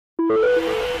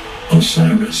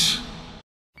Osiris.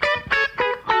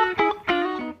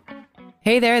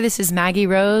 Hey there, this is Maggie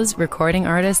Rose, recording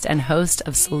artist and host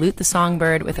of Salute the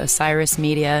Songbird with Osiris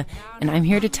Media, and I'm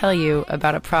here to tell you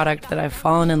about a product that I've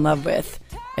fallen in love with.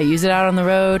 I use it out on the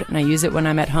road, and I use it when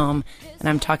I'm at home, and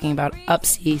I'm talking about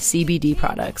Upsy CBD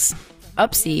products.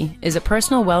 Upsy is a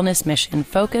personal wellness mission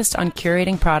focused on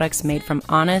curating products made from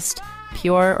honest,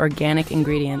 pure, organic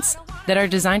ingredients that are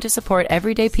designed to support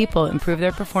everyday people improve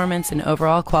their performance and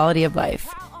overall quality of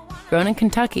life. Grown in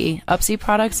Kentucky, Upsy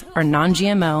products are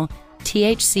non-GMO,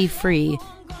 THC-free,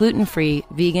 gluten-free,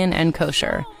 vegan, and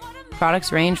kosher.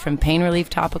 Products range from pain relief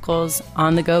topicals,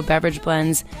 on-the-go beverage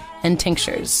blends, and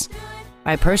tinctures.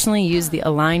 I personally use the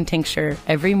Align tincture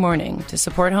every morning to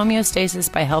support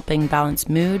homeostasis by helping balance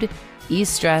mood, ease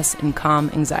stress, and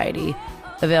calm anxiety.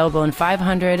 Available in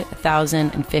 500, 1,000,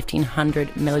 and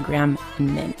 1,500 milligram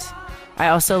in mint. I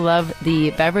also love the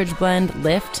beverage blend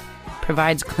Lift.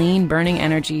 Provides clean, burning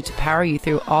energy to power you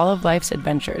through all of life's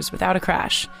adventures without a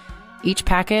crash. Each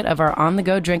packet of our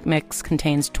on-the-go drink mix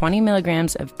contains 20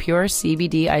 milligrams of pure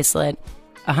CBD isolate,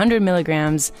 100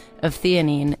 milligrams of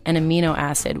theanine and amino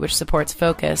acid, which supports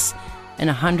focus, and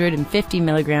 150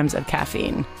 milligrams of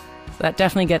caffeine. So that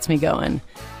definitely gets me going.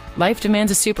 Life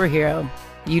demands a superhero.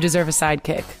 You deserve a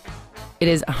sidekick. It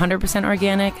is 100%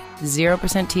 organic, 0%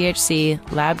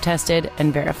 THC, lab-tested,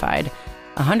 and verified.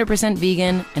 100%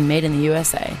 vegan and made in the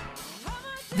USA.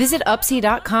 Visit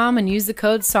Upsy.com and use the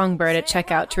code Songbird at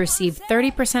checkout to receive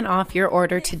 30% off your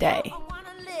order today.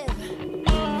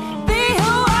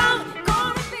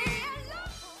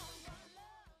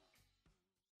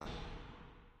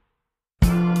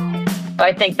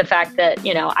 I think the fact that,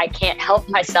 I can't help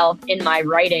myself in my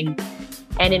writing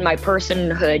and in my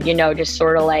personhood, just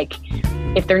sort of like,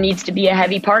 if there needs to be a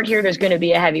heavy part here, there's going to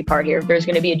be a heavy part here. If there's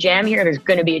going to be a jam here, there's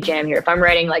going to be a jam here. If I'm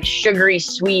writing like sugary,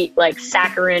 sweet, like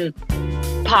saccharine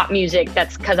pop music,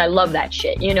 that's because I love that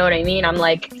shit. You know what I mean? I'm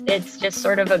like, it's just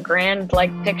sort of a grand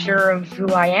like picture of who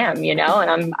I am,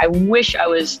 and I wish I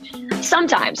was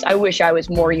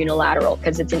more unilateral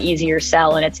because it's an easier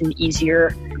sell and it's an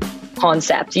easier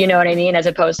concept. You know what I mean? As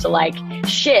opposed to like,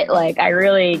 shit, like I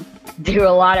really do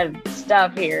a lot of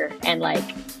stuff here and like,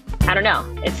 I don't know.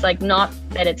 It's like not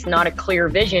that it's not a clear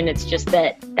vision. It's just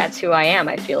that that's who I am,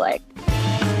 I feel like.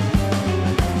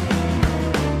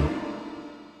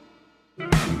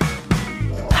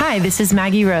 Hi, this is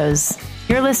Maggie Rose.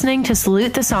 You're listening to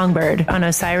Salute the Songbird on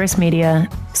Osiris Media.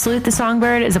 Salute the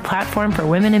Songbird is a platform for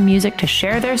women in music to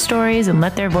share their stories and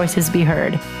let their voices be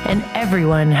heard. And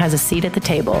everyone has a seat at the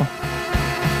table.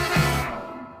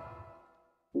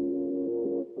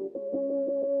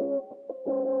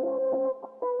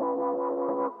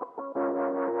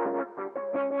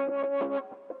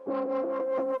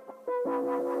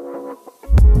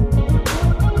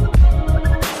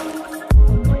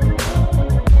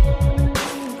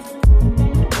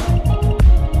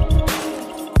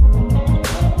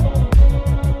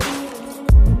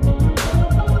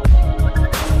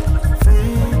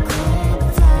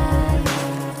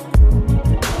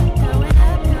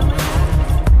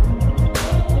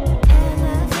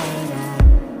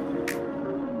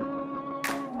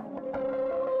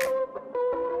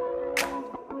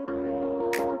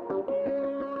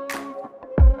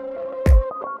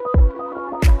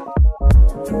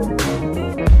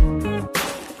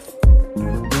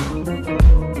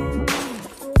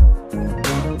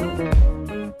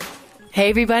 Hey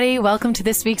everybody, welcome to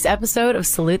this week's episode of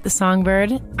Salute the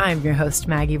Songbird. I'm your host,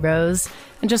 Maggie Rose.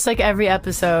 And just like every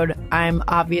episode, I'm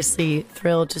obviously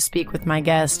thrilled to speak with my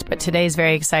guest, but today's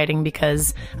very exciting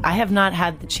because I have not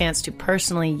had the chance to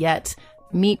personally yet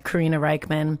meet Karina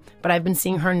Rykman, but I've been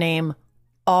seeing her name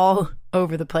all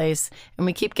over the place, and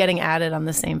we keep getting added on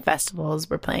the same festivals.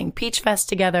 We're playing Peach Fest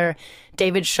together.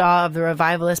 David Shaw of The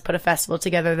Revivalists put a festival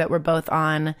together that we're both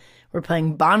on. We're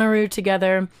playing Bonnaroo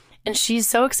together. And she's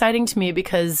so exciting to me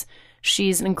because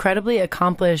she's an incredibly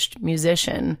accomplished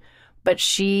musician, but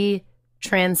she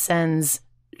transcends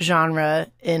genre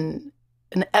in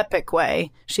an epic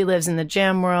way. She lives in the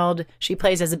jam world. She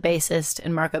plays as a bassist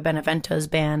in Marco Benevento's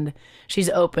band.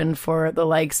 She's opened for the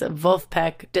likes of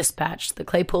Vulfpeck, Dispatch, the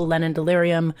Claypool Lennon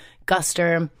Delirium,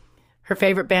 Guster. Her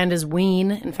favorite band is Ween.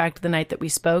 In fact, the night that we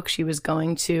spoke, she was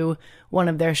going to one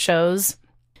of their shows.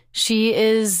 She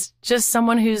is just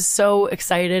someone who's so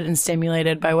excited and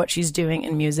stimulated by what she's doing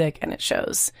in music, and it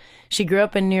shows. She grew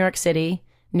up in New York City,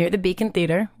 near the Beacon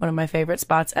Theater, one of my favorite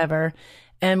spots ever.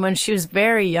 And when she was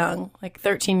very young, like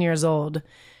 13 years old,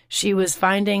 she was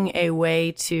finding a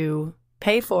way to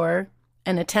pay for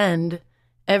and attend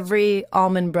every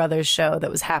Allman Brothers show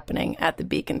that was happening at the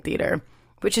Beacon Theater,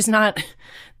 which is not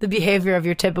the behavior of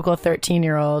your typical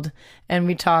 13-year-old. And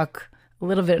we talk a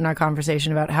little bit in our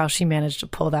conversation about how she managed to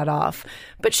pull that off.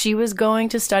 But she was going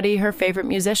to study her favorite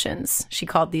musicians. She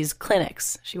called these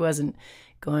clinics. She wasn't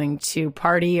going to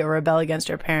party or rebel against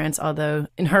her parents, although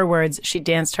in her words, she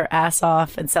danced her ass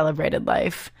off and celebrated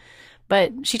life.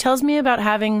 But she tells me about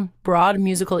having broad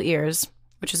musical ears,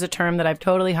 which is a term that I've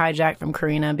totally hijacked from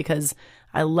Karina because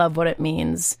I love what it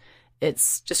means.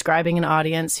 It's describing an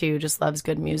audience who just loves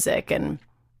good music and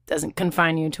doesn't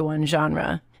confine you to one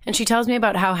genre. And she tells me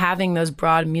about how having those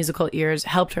broad musical ears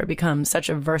helped her become such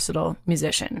a versatile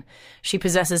musician. She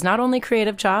possesses not only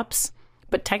creative chops,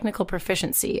 but technical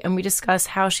proficiency, and we discuss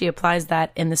how she applies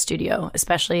that in the studio,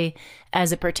 especially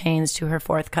as it pertains to her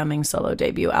forthcoming solo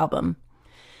debut album.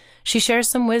 She shares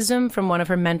some wisdom from one of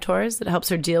her mentors that helps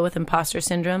her deal with imposter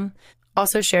syndrome,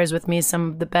 also shares with me some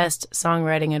of the best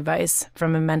songwriting advice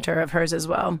from a mentor of hers as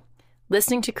well.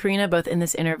 Listening to Karina both in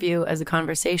this interview as a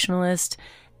conversationalist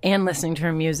and listening to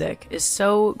her music is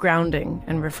so grounding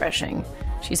and refreshing.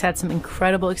 She's had some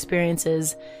incredible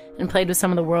experiences and played with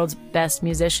some of the world's best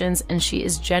musicians, and she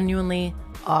is genuinely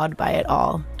awed by it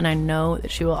all, and I know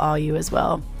that she will awe you as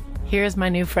well. Here's my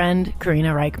new friend,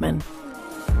 Karina Rykman.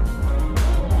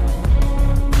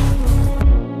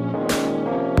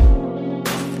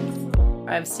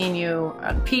 I've seen you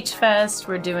on Peach Fest.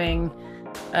 We're doing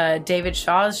David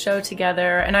Shaw's show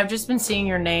together, and I've just been seeing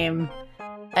your name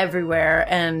everywhere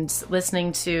and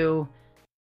listening to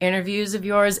interviews of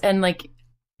yours, and like,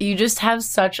 you just have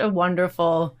such a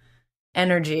wonderful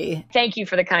energy. Thank you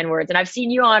for the kind words. And I've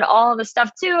seen you on all the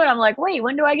stuff too, and I'm like, wait,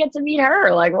 when do I get to meet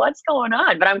her? Like, what's going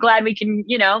on? But I'm glad we can,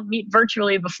 meet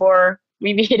virtually before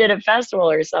we meet at a festival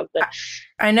or something.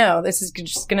 I know. This is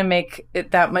just going to make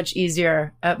it that much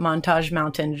easier at Montage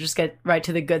Mountain to just get right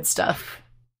to the good stuff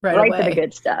right away. To the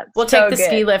good stuff. We'll take the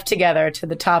ski lift together to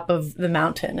the top of the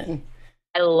mountain. And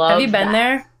I love Have you been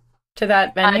there to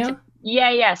that venue?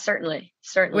 Yeah, certainly.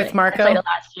 With Marco? I played it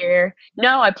last year.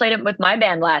 No, I played it with my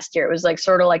band last year. It was like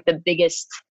sort of like the biggest,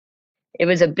 it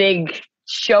was a big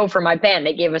show for my band.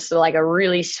 They gave us like a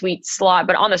really sweet slot,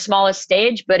 but on the smallest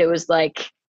stage, but it was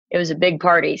a big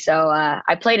party. So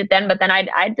I played it then, but then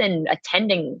I'd been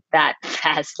attending that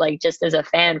fest, like just as a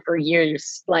fan for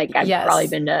years. Like I've probably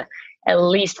been to at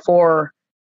least 4,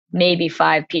 maybe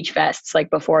 5 Peach Fests, like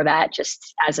before that,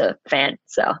 just as a fan.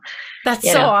 So that's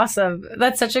so awesome.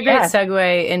 That's such a great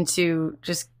segue into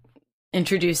just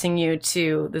introducing you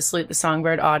to the Salute the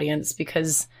Songbird audience,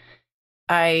 because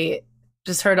I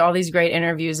just heard all these great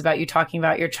interviews about you talking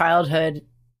about your childhood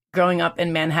growing up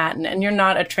in Manhattan, and you're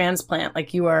not a transplant.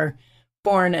 Like, you are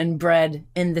born and bred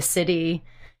in the city.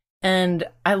 And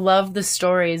I love the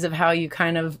stories of how you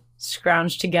kind of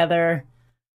scrounged together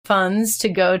funds to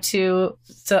go to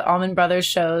Allman Brothers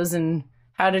shows, and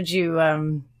how did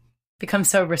you become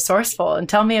so resourceful? And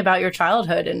tell me about your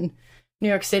childhood in New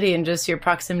York City and just your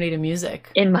proximity to music.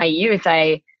 In my youth,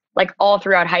 I all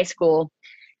throughout high school,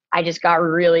 I just got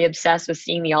really obsessed with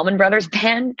seeing the Allman Brothers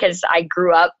band, because I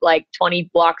grew up like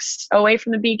 20 blocks away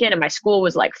from the Beacon, and my school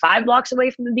was like 5 blocks away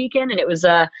from the Beacon, and it was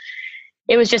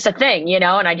just a thing, and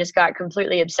I just got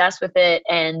completely obsessed with it.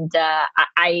 And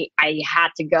I had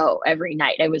to go every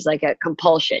night. It was like a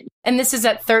compulsion. And this is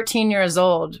at 13 years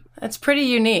old. That's pretty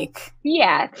unique.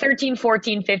 Yeah. 13,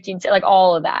 14, 15, like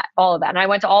all of that. And I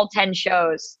went to all 10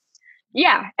 shows.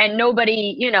 Yeah. And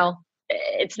nobody,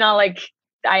 it's not like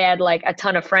I had like a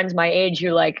ton of friends my age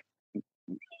who like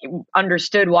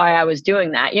understood why I was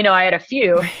doing that. I had a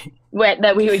few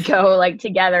that we would go like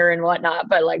together and whatnot,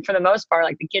 but like for the most part,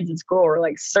 like the kids in school were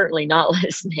like certainly not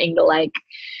listening to like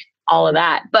all of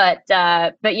that. But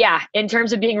yeah, in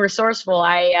terms of being resourceful,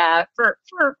 I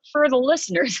for the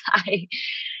listeners,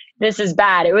 this is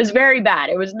bad. It was very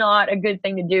bad. It was not a good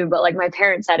thing to do, but like my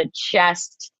parents had a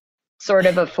chest sort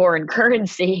of a foreign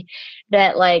currency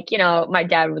that like, my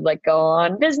dad would like go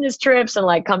on business trips and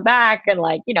like come back and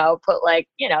like, put like,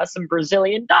 some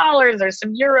Brazilian dollars or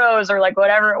some euros or like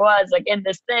whatever it was like in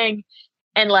this thing.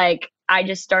 And like, I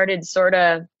just started sort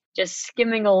of just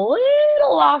skimming a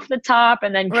little off the top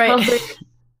and then going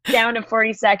down to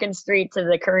 42nd Street to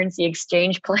the currency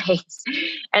exchange place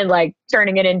and like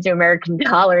turning it into American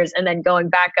dollars and then going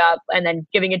back up and then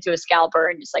giving it to a scalper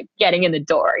and just like getting in the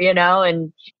door,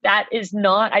 and that is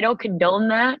not, I don't condone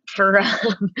that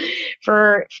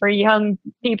for young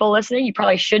people listening. You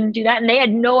probably shouldn't do that. And they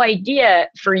had no idea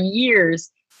for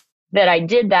years that I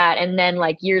did that. And then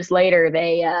like years later,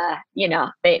 they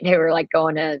were like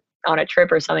going on a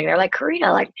trip or something. They're like,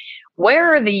 Karina, like,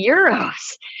 where are the euros?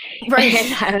 Right.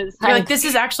 You're like, this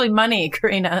is actually money,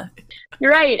 Karina.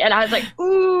 You're right. And I was like,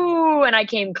 ooh, and I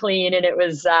came clean, and it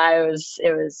was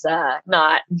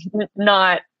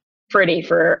not pretty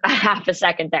for a half a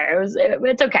second there.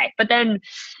 It's okay. But then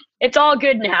it's all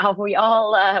good now. We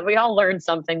all learned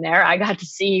something there. I got to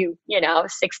see,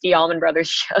 60 Allman Brothers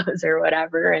shows or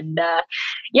whatever. And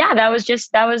yeah, that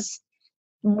was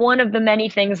one of the many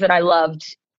things that I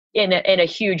loved in a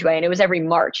huge way. And it was every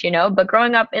March, but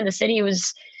growing up in the city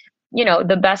was,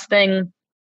 the best thing,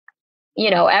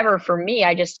 ever for me.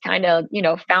 I just kind of,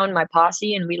 found my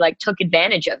posse, and we like took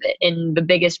advantage of it in the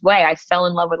biggest way. I fell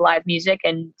in love with live music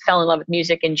and fell in love with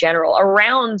music in general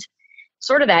around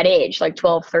sort of that age, like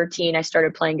 12, 13, I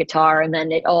started playing guitar, and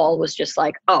then it all was just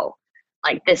like, oh,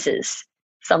 like this is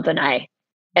something I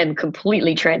am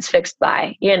completely transfixed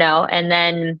by, and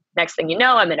then next thing you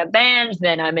know, I'm in a band,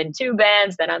 then I'm in 2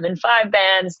 bands, then I'm in 5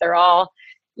 bands. They're all,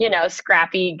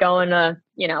 scrappy, going to,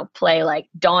 play like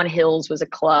Dawn Hills was a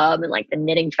club, and like the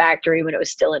Knitting Factory when it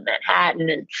was still in Manhattan.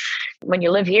 And when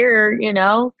you live here,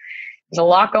 there's a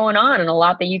lot going on, and a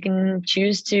lot that you can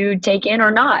choose to take in or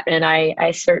not. And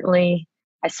I certainly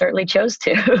chose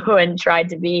to and tried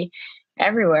to be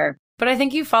everywhere. But I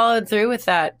think you followed through with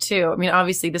that too. I mean,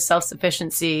 obviously the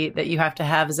self-sufficiency that you have to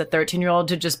have as a 13-year-old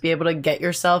to just be able to get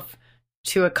yourself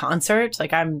to a concert.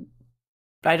 Like I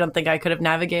don't think I could have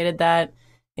navigated that.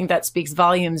 I think that speaks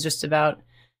volumes just about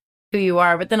who you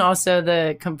are, but then also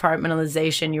the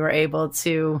compartmentalization you were able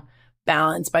to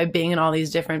balance by being in all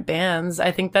these different bands.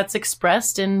 I think that's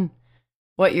expressed in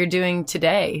what you're doing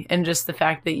today, and just the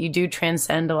fact that you do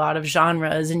transcend a lot of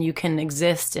genres and you can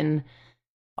exist in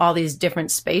all these different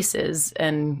spaces,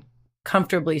 and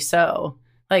comfortably so.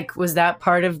 Like, was that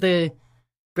part of the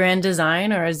grand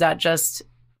design, or is that just,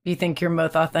 you think, your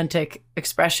most authentic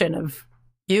expression of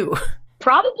you?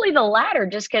 Probably the latter,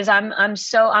 just because I'm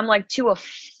like to a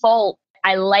fault.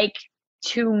 I like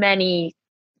too many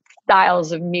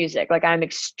styles of music. Like I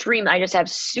just have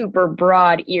super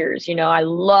broad ears. I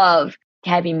love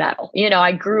heavy metal.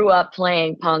 I grew up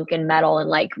playing punk and metal and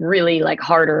like really like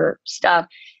harder stuff,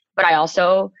 but I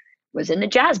also was in the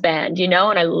jazz band, and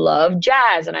I love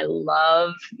jazz, and I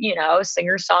love,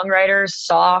 singer-songwriters,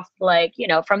 soft, like,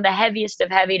 from the heaviest of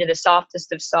heavy to the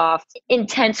softest of soft,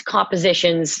 intense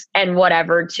compositions and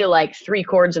whatever, to like 3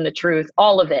 chords and the truth,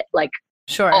 all of it, like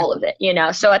sure, all of it,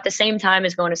 So at the same time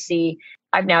as going to see,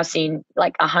 I've now seen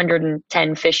like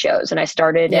 110 Phish shows, and I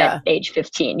started at age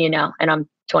 15, and I'm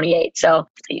 28. So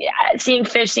yeah, seeing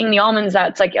Phish, seeing the Allmans,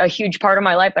 that's like a huge part of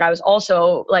my life. But I was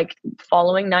also like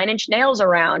following Nine Inch Nails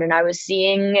around, and I was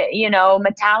seeing,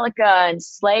 Metallica and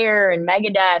Slayer and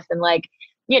Megadeth, and like,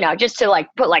 just to like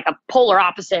put like a polar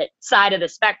opposite side of the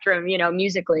spectrum,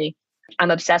 musically.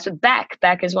 I'm obsessed with Beck.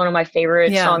 Beck is one of my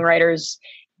favorite songwriters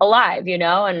alive,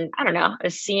 and I don't know, I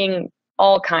was seeing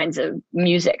all kinds of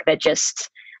music that just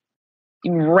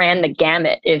ran the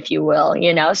gamut, if you will,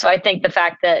 So I think the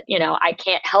fact that, I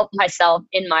can't help myself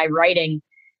in my writing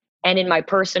and in my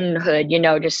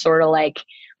personhood, just sort of like,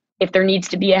 if there needs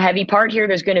to be a heavy part here,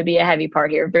 there's going to be a heavy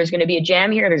part here. If there's going to be a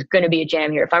jam here, there's going to be a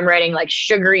jam here. If I'm writing like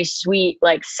sugary, sweet,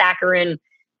 like saccharine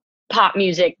pop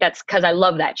music, that's because I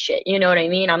love that shit. You know what I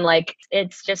mean? I'm like,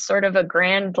 it's just sort of a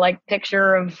grand like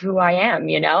picture of who I am,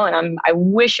 and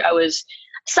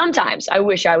sometimes I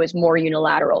wish I was more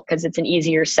unilateral, because it's an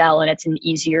easier sell and it's an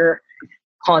easier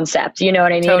concept. You know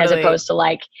what I mean? Totally. As opposed to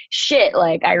like, shit,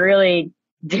 like I really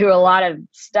do a lot of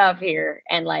stuff here.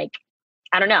 And like,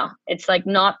 I don't know. It's like,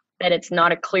 not that it's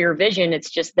not a clear vision. It's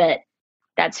just that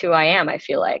that's who I am, I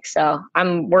feel like. So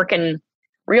I'm working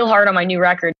real hard on my new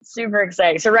record. Super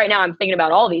excited. So right now I'm thinking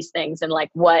about all these things and like,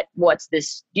 what's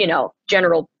this,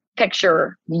 general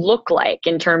picture look like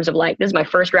in terms of like, this is my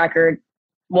first record.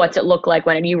 What's it look like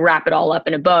when you wrap it all up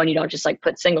in a bow and you don't just like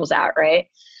put singles out, right?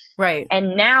 Right.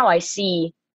 And now I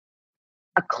see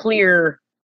a clear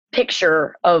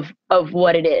picture of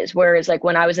what it is. Whereas like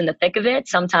when I was in the thick of it,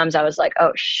 sometimes I was like,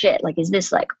 oh shit, like, is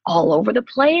this like all over the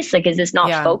place? Like, is this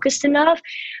not focused enough?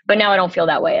 But now I don't feel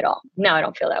that way at all. Now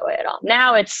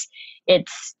it's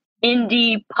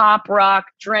indie pop rock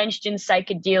drenched in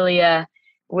psychedelia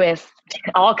with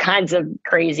all kinds of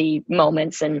crazy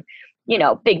moments, and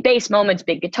big bass moments,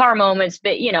 big guitar moments,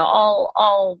 but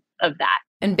all of that.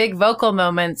 And big vocal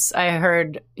moments, I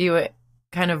heard you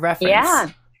kind of reference. Yeah,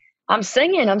 I'm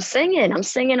singing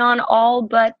on all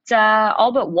but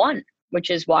one, which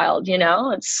is wild.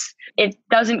 It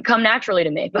doesn't come naturally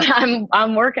to me, but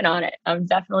I'm working on it. I'm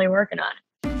definitely working on it.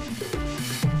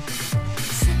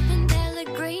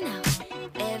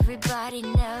 Everybody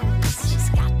knows she's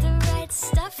got the right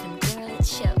stuff, and girl, it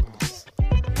shows.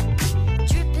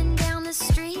 Dripping down the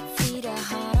street, feet are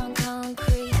hot on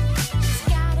concrete. She's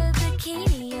got a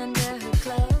bikini under her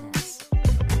clothes.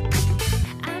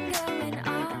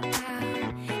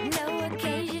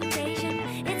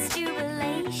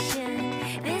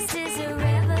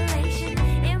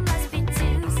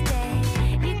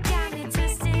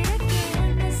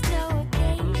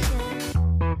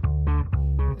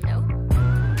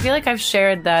 feel like I've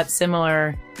shared that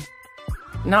similar,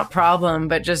 not problem,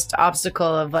 but just obstacle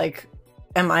of like,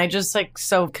 am I just like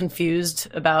so confused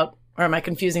about, or am I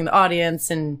confusing the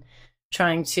audience and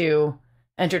trying to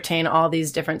entertain all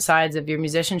these different sides of your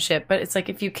musicianship? But it's like,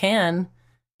 if you can,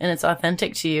 and it's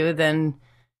authentic to you, then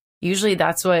usually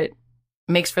that's what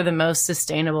makes for the most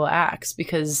sustainable acts.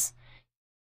 Because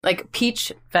like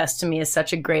Peach Fest to me is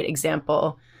such a great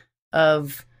example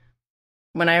of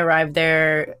when I arrived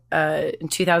there in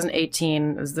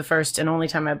 2018. It was the first and only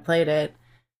time I played it.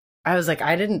 I was like,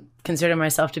 I didn't consider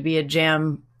myself to be a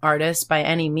jam artist by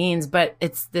any means, but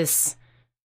it's this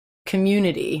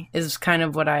community is kind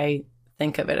of what I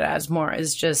think of it as more,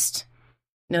 is just,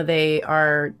 you know, they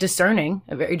are discerning,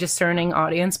 a very discerning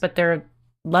audience, but they're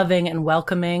loving and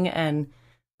welcoming. And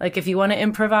like, if you want to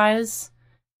improvise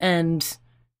and,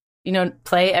 you know,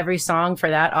 play every song for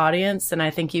that audience, then I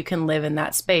think you can live in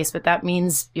that space. But that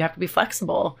means you have to be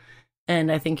flexible.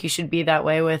 And I think you should be that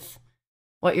way with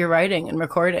what you're writing and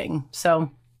recording. So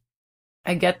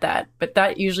I get that. But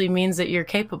that usually means that you're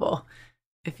capable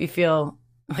if you feel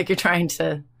like you're trying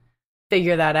to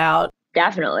figure that out.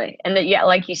 Definitely. And that, yeah,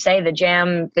 like you say, the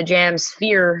jam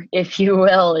sphere, if you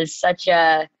will, is such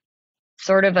a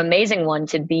sort of amazing one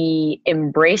to be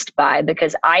embraced by,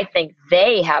 because I think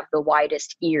they have the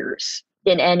widest ears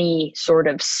in any sort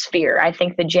of sphere. I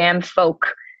think the jam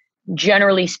folk,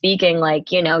 generally speaking,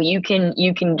 like, you know, you can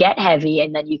get heavy,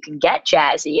 and then you can get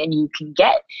jazzy, and you can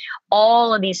get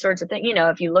all of these sorts of things. You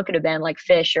know, if you look at a band like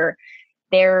Phish, or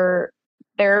they're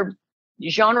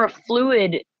genre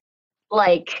fluid.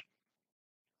 Like,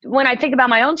 when I think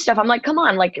about my own stuff, I'm like, come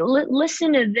on, like,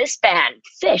 listen to this band,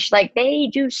 Phish. Like, they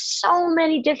do so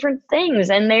many different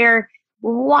things, and they're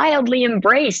wildly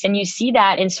embraced. And you see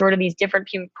that in sort of these different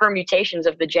permutations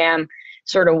of the jam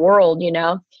sort of world, you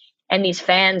know, and these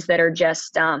fans that are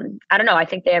just, I don't know, I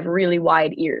think they have really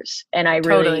wide ears, and I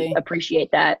really appreciate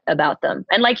that about them.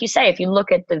 And like you say, if you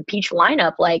look at the Peach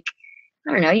lineup, like,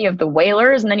 I don't know, you have the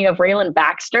Wailers, and then you have Raylan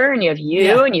Baxter, and you have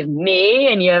you, and you have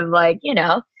me, and you have, like, you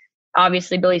know,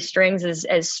 obviously Billy Strings is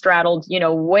straddled, you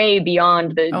know, way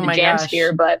beyond the jam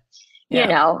sphere, but you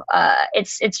know,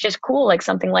 it's just cool, like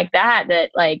something like that,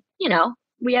 like, you know,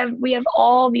 we have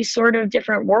all these sort of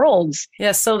different worlds. Yeah,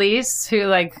 Soulive, who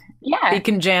like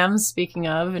Beacon Jams, speaking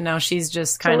of, and now she's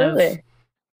just kind of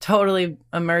totally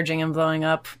emerging and blowing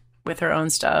up with her own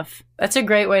stuff. That's a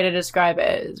great way to describe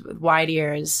it, is with wide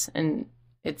ears. And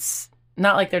it's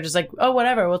not like they're just like, oh,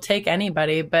 whatever, we'll take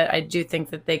anybody, but I do think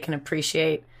that they can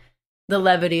appreciate the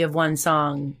levity of one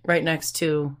song right next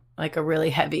to like a really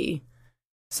heavy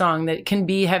song that can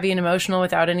be heavy and emotional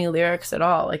without any lyrics at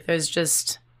all. Like, there's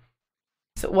just,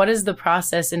 so what is the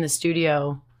process in the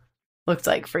studio looked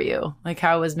like for you? Like,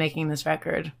 how was making this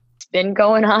record? It's been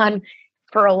going on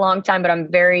for a long time, but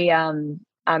I'm very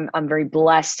I'm very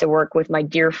blessed to work with my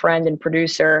dear friend and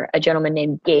producer, a gentleman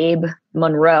named Gabe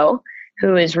Monroe,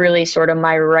 who is really sort of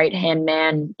my right-hand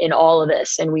man in all of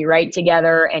this. And we write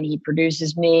together, and he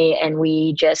produces me, and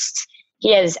he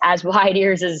has as wide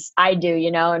ears as I do,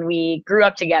 you know, and we grew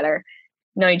up together,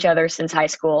 know each other since high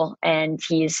school. And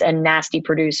he's a nasty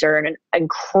producer and an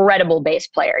incredible bass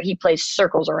player. He plays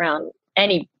circles around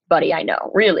anybody I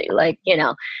know, really, like, you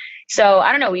know. So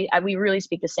I don't know, we really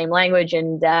speak the same language.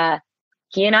 And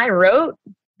he and I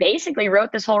basically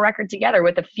wrote this whole record together,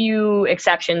 with a few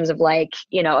exceptions of, like,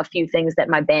 you know, a few things that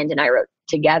my band and I wrote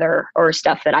together, or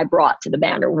stuff that I brought to the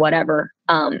band or whatever.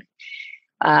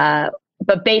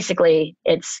 But basically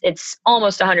it's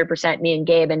almost 100% me and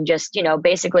Gabe, and just, you know,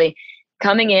 basically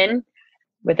coming in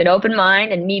with an open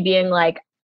mind, and me being like,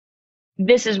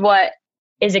 this is what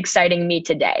is exciting me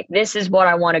today. This is what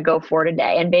I want to go for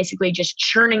today. And basically just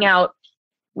churning out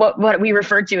what we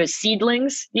refer to as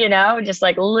seedlings, you know, just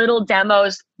like little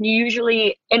demos,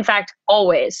 usually, in fact,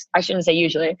 always, I shouldn't say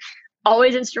usually,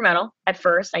 always instrumental at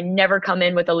first. I never come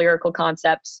in with a lyrical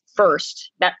concept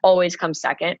first. That always comes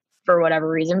second for whatever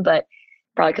reason, but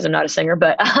probably because I'm not a singer,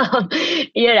 but,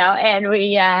 you know,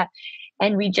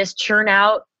 and we just churn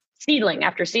out seedling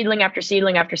after seedling after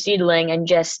seedling after seedling. And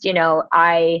just, you know,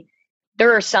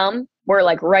 there are some where,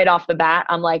 like, right off the bat,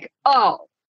 I'm like, oh,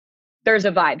 there's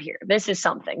a vibe here. This is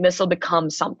something. This will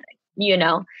become something, you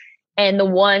know? And the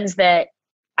ones that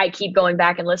I keep going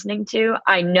back and listening to,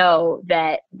 I know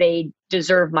that they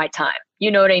deserve my time.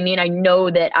 You know what I mean? I know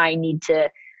that I need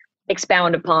to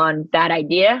expound upon that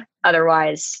idea.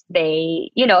 Otherwise,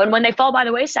 they, you know, and when they fall by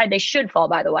the wayside, they should fall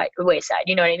by the wayside.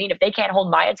 You know what I mean? If they can't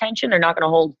hold my attention, they're not going to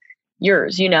hold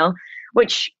yours, you know,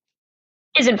 which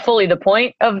isn't fully the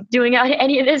point of doing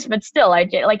any of this, but still,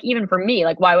 like, even for me,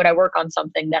 like, why would I work on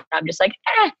something that I'm just like,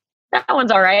 that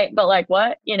one's all right, but like,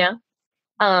 what, you know?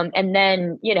 And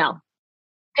then,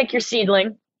 pick your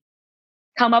seedling,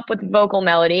 come up with vocal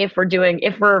melody if we're doing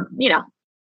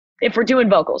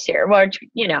vocals here, which,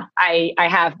 I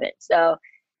have been. So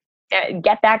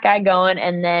get that guy going.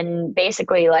 And then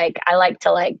basically like, I like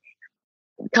to like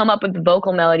come up with the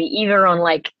vocal melody either on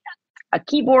like a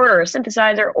keyboard or a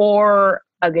synthesizer or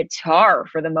a guitar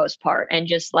for the most part. And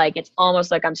just like, it's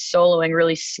almost like I'm soloing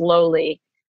really slowly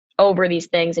over these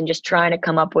things and just trying to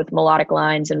come up with melodic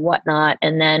lines and whatnot.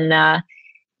 And then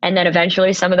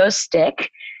eventually some of those stick,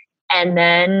 and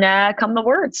then come the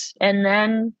words. And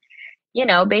then,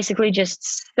 basically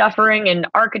just suffering and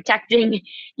architecting,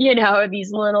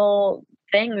 these little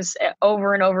things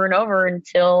over and over and over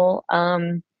until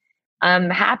I'm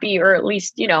happy, or at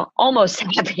least, almost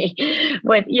happy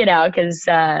with, because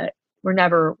we're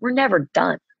never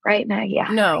done. Right, Maggie? Yeah.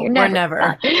 No, we're never.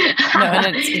 No,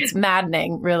 and it's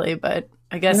maddening, really, but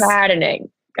I guess maddening.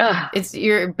 Ugh. It's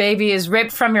your baby is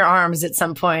ripped from your arms at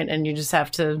some point, and you just have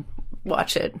to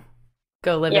watch it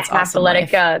go live its awesome life. You have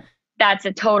to let it go. That's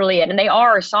totally it.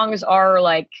 And songs are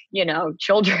like,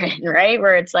 children, right?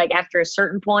 Where it's like after a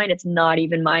certain point, it's not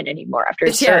even mine anymore. After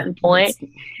a certain point,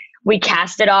 we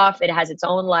cast it off. It has its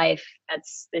own life.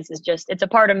 It's a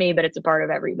part of me, but it's a part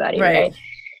of everybody, right?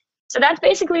 So that's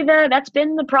basically that's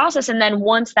been the process. And then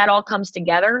once that all comes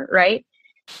together, right,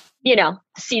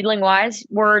 seedling wise,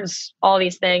 words, all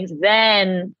these things,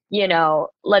 then,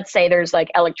 let's say there's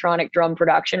like electronic drum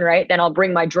production, right? Then I'll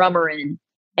bring my drummer in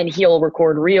and he'll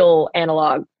record real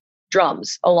analog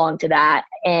drums along to that.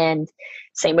 And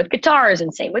same with guitars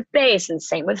and same with bass and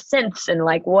same with synths and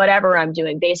like whatever I'm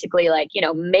doing, basically like,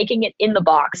 making it in the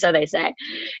box, so they say,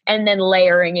 and then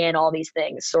layering in all these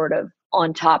things sort of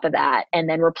on top of that, and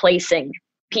then replacing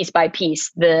piece by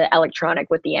piece the electronic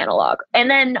with the analog, and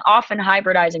then often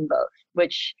hybridizing both,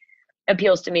 which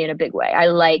appeals to me in a big way. I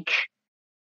like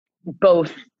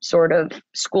both sort of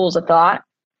schools of thought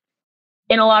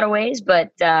in a lot of ways, but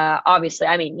obviously,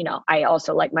 I mean, I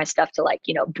also like my stuff to like,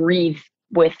 breathe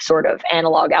with sort of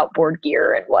analog outboard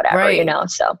gear and whatever, right.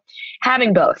 So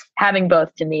having both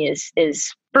to me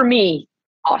is for me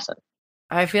awesome.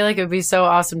 I feel like it would be so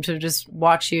awesome to just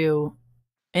watch you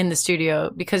in the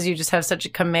studio, because you just have such a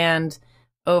command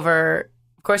over,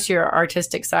 of course, your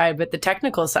artistic side, but the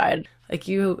technical side. Like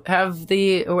you have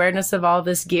the awareness of all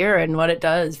this gear and what it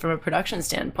does from a production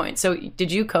standpoint. So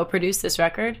did you co-produce this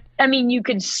record? I mean, you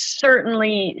could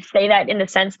certainly say that in the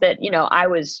sense that, I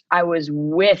was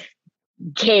with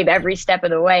Gabe every step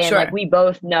of the way. And sure. Like, we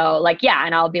both know, like, yeah.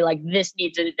 And I'll be like, this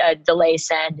needs a delay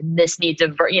send, and this needs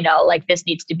like this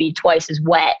needs to be twice as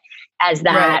wet as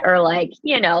that. Right. Or like,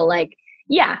 like,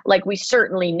 yeah, like we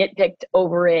certainly nitpicked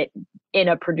over it in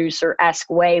a producer-esque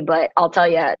way, but I'll tell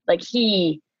you, like,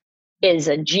 he is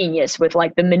a genius with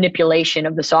like the manipulation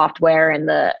of the software and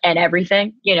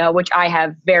everything, which I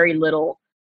have very little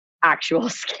actual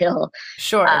skill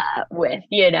sure with,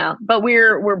 but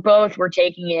we're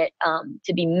taking it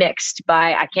to be mixed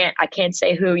by, I can't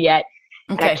say who yet.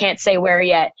 Okay. I can't say where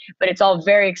yet, but it's all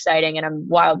very exciting and I'm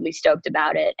wildly stoked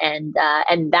about it. And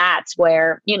that's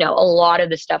where, a lot of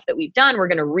the stuff that we've done, we're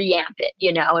going to reamp it,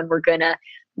 and we're going to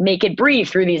make it breathe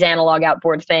through these analog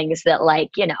outboard things that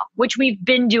like, which we've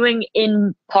been doing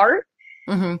in part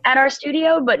at our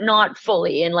studio, but not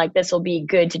fully. And like, this will be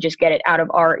good to just get it out of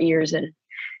our ears and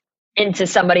into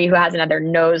somebody who hasn't had their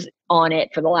nose on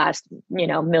it for the last,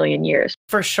 million years.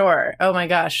 For sure. Oh my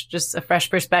gosh. Just a fresh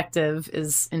perspective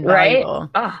is invaluable.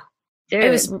 Right? Oh, dude. It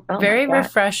was very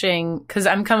refreshing, because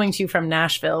I'm coming to you from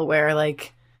Nashville, where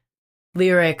like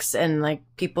lyrics and like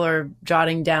people are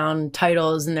jotting down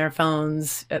titles in their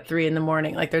phones at 3 a.m.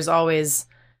 Like there's always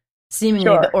seemingly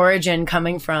the origin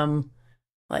coming from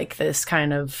like this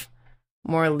kind of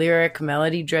more lyric,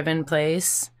 melody driven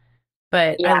place.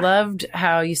 But I loved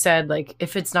how you said, like,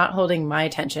 if it's not holding my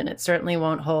attention, it certainly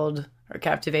won't hold or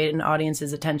captivate an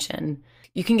audience's attention.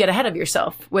 You can get ahead of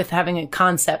yourself with having a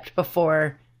concept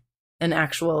before an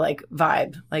actual, like,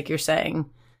 vibe, like you're saying.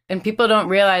 And people don't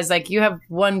realize, like, you have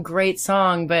one great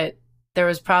song, but there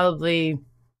was probably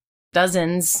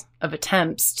dozens of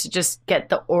attempts to just get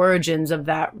the origins of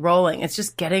that rolling. It's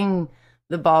just getting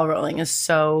the ball rolling is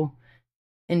so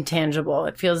intangible.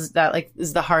 It feels that, like,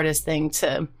 is the hardest thing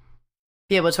to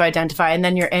be able to identify, and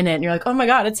then you're in it and you're like, oh my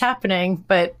God, it's happening,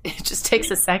 but it just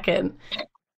takes a second.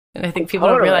 And I think people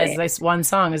don't realize this one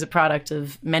song is a product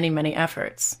of many, many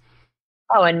efforts.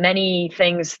 Oh, and many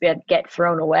things that get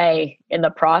thrown away in the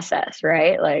process,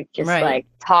 right? Like just like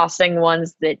tossing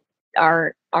ones that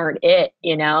aren't it,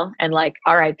 and like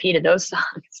RIP to those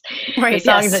songs. Right. The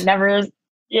songs that never is,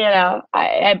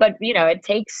 but it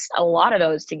takes a lot of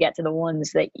those to get to the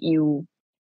ones that you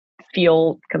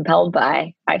feel compelled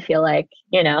by. I feel like,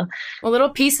 well, little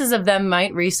pieces of them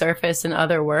might resurface in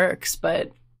other works,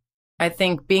 but I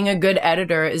think being a good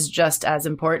editor is just as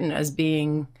important as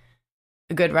being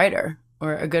a good writer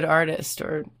or a good artist,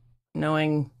 or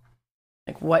knowing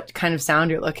like what kind of sound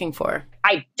you're looking for.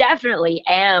 I definitely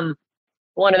am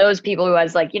one of those people who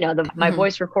has like, my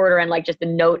voice recorder and like just the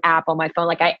note app on my phone.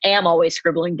 Like I am always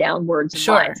scribbling down words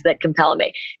and lines that compel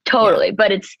me. Totally. Yeah.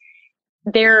 But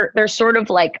they're sort of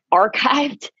like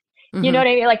archived, you know what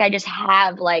I mean? Like I just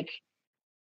have like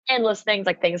endless things,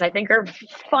 like things I think are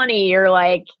funny or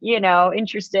like,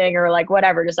 interesting or like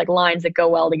whatever, just like lines that go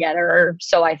well together, or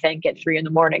so I think, at 3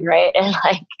 a.m, right? And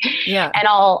like, and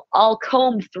I'll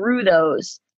comb through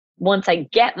those once I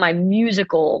get my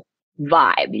musical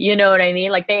vibe, you know what I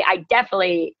mean? Like I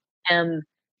definitely am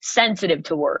sensitive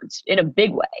to words in a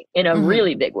big way, in a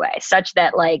really big way, such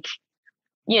that like,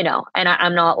 and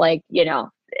I'm not like,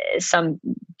 some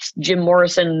Jim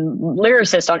Morrison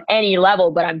lyricist on any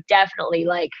level, but I'm definitely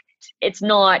like, it's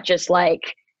not just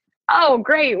like, oh,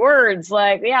 great words.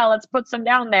 Like, yeah, let's put some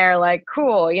down there. Like,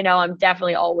 cool. I'm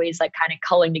definitely always like kind of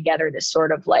culling together this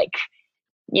sort of like,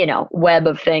 web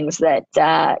of things that,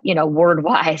 word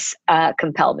wise,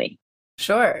 compel me.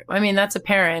 Sure. I mean, that's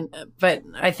apparent, but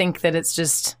I think that it's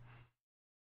just,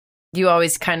 you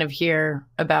always kind of hear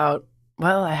about,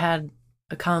 well, I had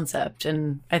a concept.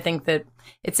 And I think that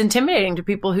it's intimidating to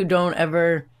people who don't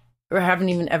ever, or haven't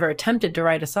even ever attempted to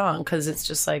write a song, because it's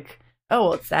just like, oh,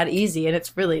 well, it's that easy. And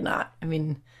it's really not. I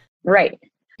mean, right.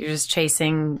 You're just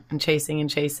chasing and chasing and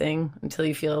chasing until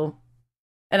you feel.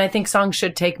 And I think songs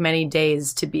should take many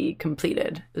days to be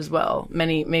completed as well.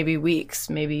 Maybe weeks.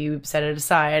 Maybe you set it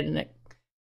aside and it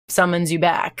summons you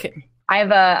back. I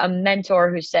have a mentor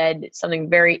who said something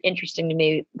very interesting to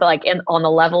me, like on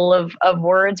the level of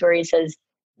words, where he says,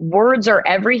 words are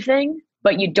everything,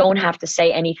 but you don't have to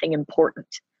say anything important.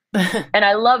 And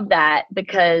I love that,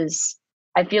 because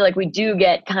I feel like we do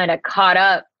get kind of caught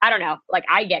up. I don't know, like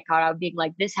I get caught up being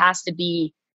like, this has to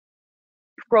be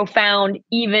profound,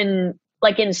 even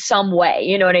like in some way,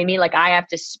 you know what I mean? Like I have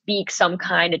to speak some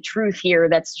kind of truth here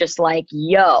that's just like,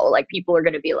 yo, like people are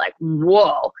going to be like,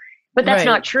 whoa. But that's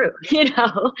not true,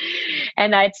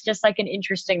 And that's just like an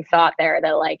interesting thought there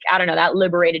that like, I don't know, that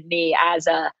liberated me as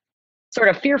a sort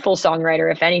of fearful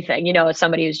songwriter, if anything, as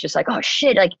somebody who's just like, oh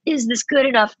shit, like, is this good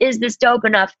enough? Is this dope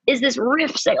enough? Is this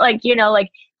riff like, like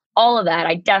all of that.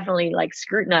 I definitely like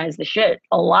scrutinize the shit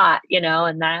a lot,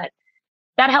 and that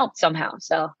helped somehow.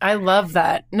 So I love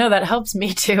that. No, that helps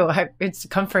me too. It's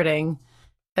comforting,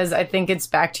 because I think it's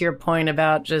back to your point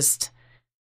about just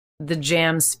the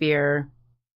jam sphere.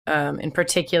 In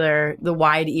particular, the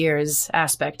wide ears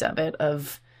aspect of it,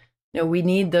 of, we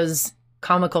need those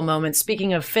comical moments.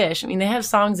 Speaking of Phish, I mean, they have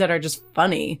songs that are just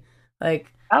funny.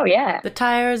 Like, oh yeah, the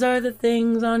tires are the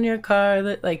things on your car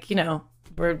that, like,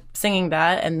 we're singing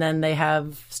that. And then they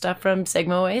have stuff from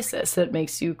Sigma Oasis that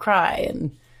makes you cry.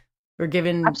 And we're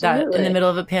given that in the middle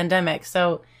of a pandemic.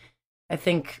 So I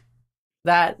think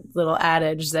that little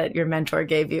adage that your mentor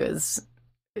gave you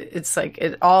it's like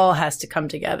it all has to come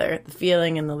together. The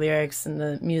feeling and the lyrics and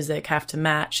the music have to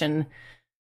match. And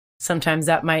sometimes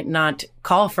that might not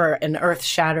call for an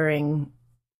earth-shattering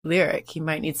lyric. You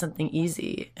might need something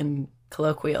easy and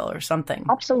colloquial or something.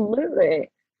 Absolutely.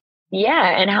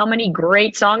 Yeah. And how many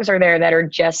great songs are there that are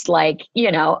just like,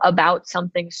 about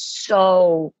something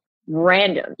so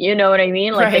random? You know what I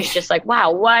mean? Like, It's just like,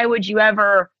 wow, why would you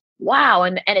ever... Wow.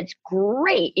 And it's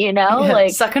great,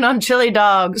 like sucking on chili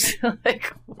dogs.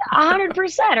 Like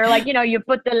 100%. Or like, you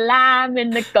put the lime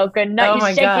in the coconut, you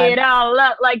shake it all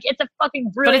up. Like it's a fucking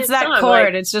brilliant But it's that song. chord.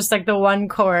 Like, it's just like the one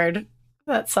chord,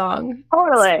 that song.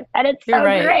 Totally. And it's so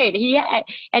great. He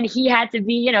had to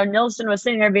be, Nilsson was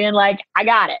sitting there being like, I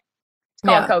got it. It's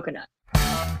called Coconut.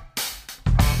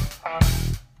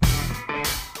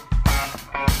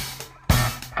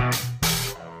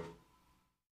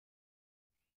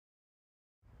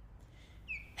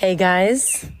 Hey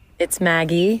guys, it's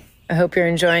Maggie. I hope you're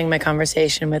enjoying my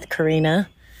conversation with Karina.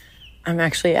 I'm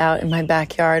actually out in my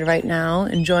backyard right now,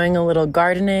 enjoying a little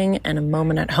gardening and a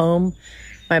moment at home.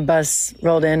 My bus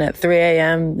rolled in at 3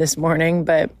 a.m. this morning,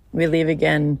 but we leave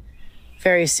again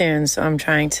very soon, so I'm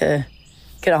trying to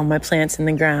get all my plants in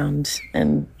the ground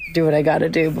and do what I gotta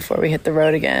do before we hit the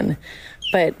road again.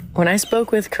 But when I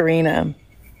spoke with Karina,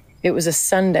 it was a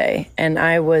Sunday, and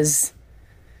I was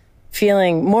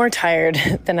feeling more tired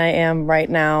than I am right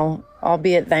now,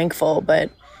 albeit thankful, but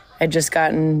I'd just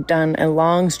gotten done a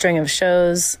long string of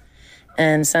shows,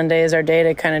 and Sunday is our day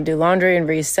to kind of do laundry and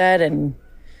reset and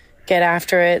get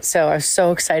after it. So I was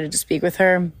so excited to speak with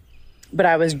her, but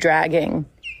I was dragging,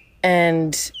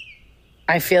 and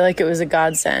I feel like it was a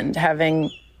godsend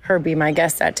having her be my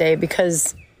guest that day,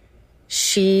 because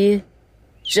she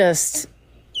just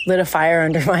lit a fire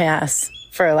under my ass,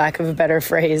 for a lack of a better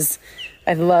phrase.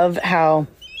 I love how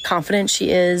confident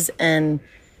she is, and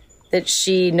that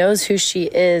she knows who she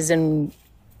is and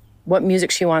what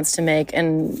music she wants to make,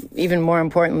 and even more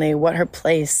importantly, what her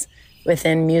place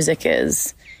within music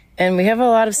is. And we have a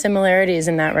lot of similarities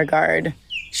in that regard.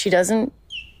 She doesn't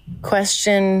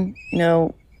question,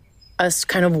 us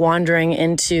kind of wandering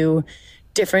into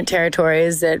different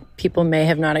territories that people may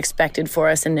have not expected for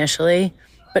us initially,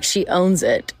 but she owns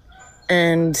it.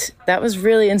 And that was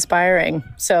really inspiring.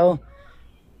 So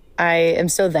I am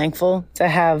so thankful to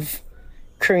have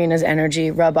Karina's energy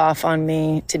rub off on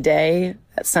me today,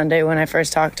 that Sunday when I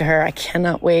first talked to her. I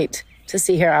cannot wait to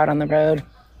see her out on the road.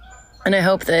 And I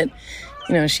hope that,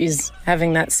 she's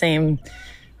having that same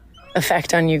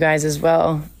effect on you guys as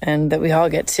well, and that we all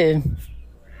get to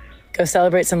go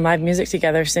celebrate some live music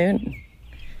together soon.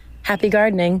 Happy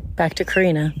gardening. Back to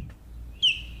Karina.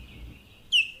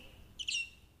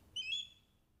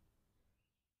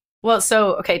 Well,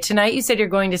 so, okay, tonight you said you're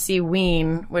going to see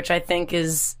Ween, which I think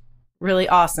is really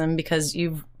awesome because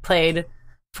you've played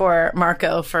for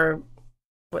Marco for,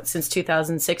 since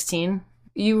 2016?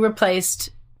 You replaced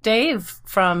Dave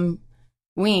from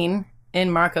Ween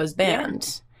in Marco's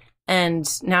band. Yeah.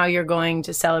 And now you're going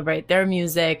to celebrate their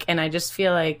music. And I just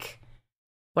feel like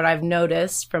what I've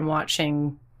noticed from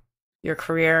watching your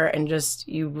career and just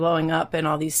you blowing up in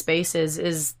all these spaces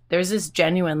is there's this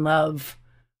genuine love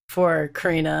for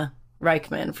Karina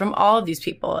Rykman from all of these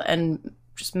people, and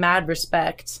just mad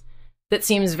respect that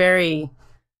seems very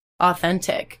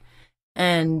authentic.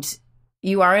 And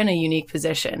you are in a unique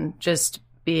position, just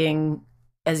being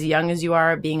as young as you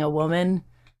are, being a woman,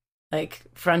 like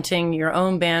fronting your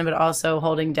own band, but also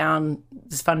holding down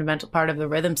this fundamental part of the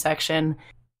rhythm section.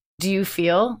 Do you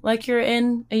feel like you're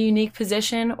in a unique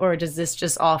position, or does this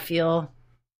just all feel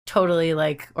totally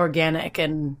like organic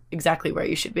and exactly where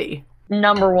you should be?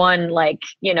 Number one,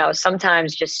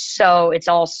 sometimes just it's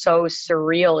all so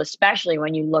surreal, especially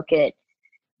when you look at,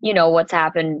 what's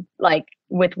happened like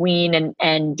with Ween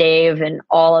and Dave and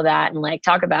all of that. And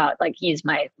talk about he's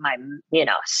my,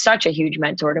 such a huge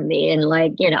mentor to me, and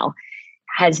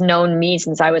has known me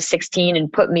since I was 16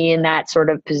 and put me in that sort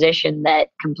of position that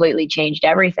completely changed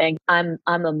everything. I'm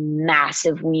a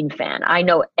massive Ween fan. I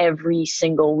know every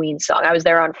single Ween song. I was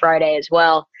there on Friday as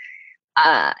well.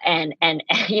 And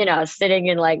sitting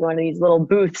in one of these little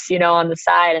booths, on the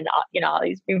side, and all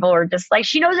these people were just like,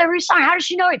 she knows every song. How does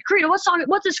she know it? Karina, what song?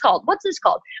 What's this called? What's this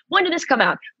called? When did this come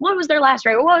out? When was their last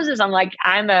record? What was this? I'm like,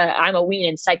 I'm a Ween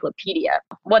encyclopedia.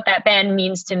 What that band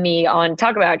means to me, on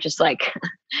talk about just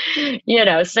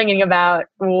singing about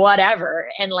whatever,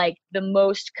 and the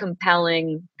most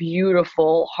compelling,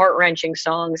 beautiful, heart-wrenching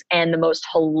songs, and the most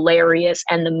hilarious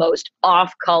and the most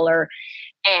off color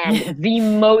and the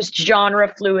most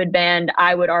genre fluid band,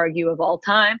 I would argue, of all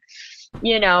time.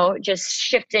 Just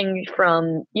shifting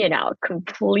from,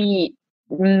 complete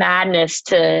madness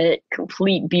to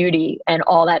complete beauty and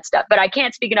all that stuff. But I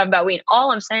can't speak enough about Ween.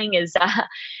 All I'm saying is,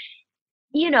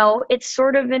 it's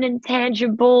sort of an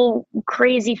intangible,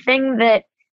 crazy thing that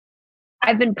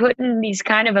I've been put in these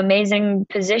kind of amazing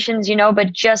positions,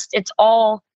 but just it's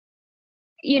all,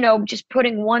 just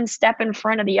putting one step in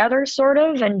front of the other, sort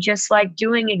of, and just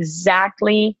doing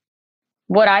exactly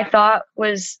what I thought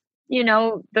was,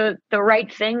 the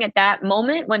right thing at that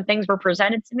moment when things were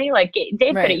presented to me.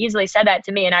 Dave could have easily said that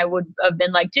to me, and I would have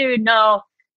been like, dude, no,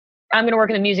 I'm going to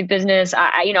work in the music business.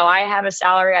 I have a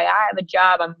salary. I have a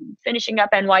job. I'm finishing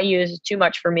up NYU. This is too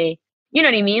much for me. You know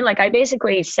what I mean? I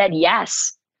basically said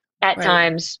yes at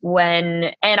times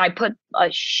and I put a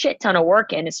shit ton of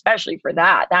work in, especially for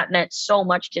that. That meant so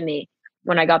much to me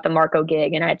when I got the Marco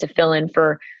gig, and I had to fill in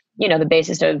for, the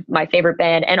bassist of my favorite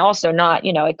band. And also not,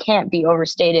 it can't be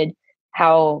overstated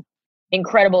how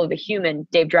incredible of a human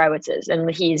Dave Dreiwitz is. And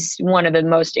he's one of the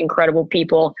most incredible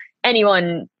people.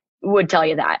 Anyone would tell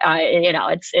you that.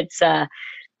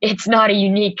 It's not a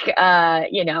unique,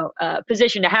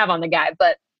 position to have on the guy,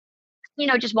 but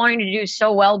just wanting to do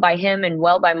so well by him and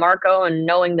well by Marco, and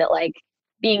knowing that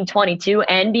being 22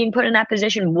 and being put in that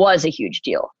position was a huge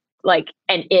deal,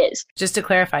 and is. Just to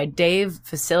clarify, Dave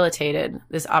facilitated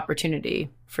this opportunity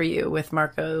for you with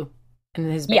Marco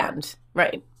and his band,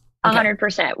 right?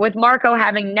 100%. With Marco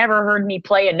having never heard me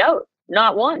play a note,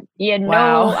 not one. He had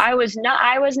I was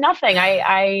nothing.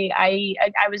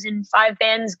 I was in 5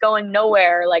 bands going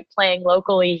nowhere, playing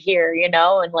locally here, and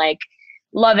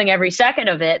loving every second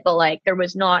of it, but there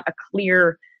was not a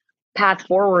clear path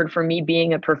forward for me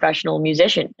being a professional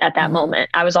musician at that moment.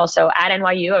 I was also at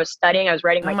NYU. I was studying. I was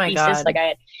writing my thesis. God. Like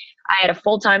I had a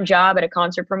full-time job at a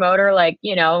concert promoter, like,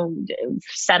 you know,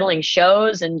 settling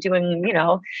shows and doing, you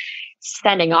know,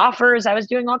 sending offers. I was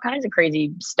doing all kinds of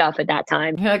crazy stuff at that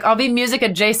time. You're like, I'll be music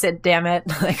adjacent, damn it.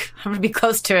 Like, I'm gonna be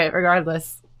close to it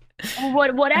regardless.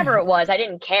 Whatever it was, I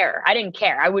didn't care.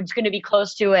 I was going to be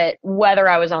close to it, whether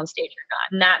I was on stage or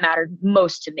not. And that mattered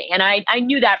most to me. And I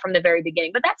knew that from the very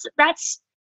beginning, but that's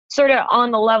sort of on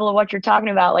the level of what you're talking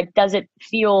about. Like, does it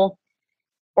feel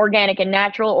organic and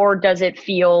natural, or does it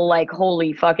feel like,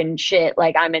 holy fucking shit,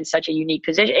 like I'm in such a unique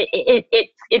position?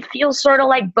 It feels sort of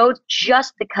like both,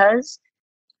 just because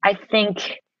I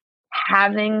think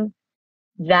having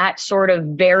that sort of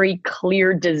very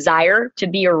clear desire to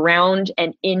be around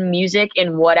and in music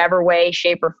in whatever way,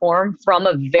 shape, or form from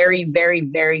a very, very,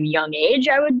 very young age,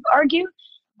 I would argue,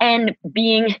 and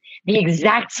being the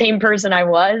exact same person I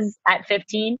was at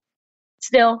 15,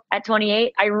 still at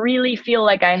 28, I really feel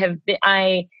like I have been,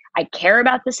 I care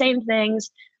about the same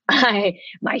things.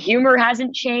 My humor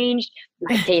hasn't changed.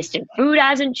 My taste in food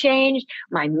hasn't changed.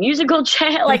 My musical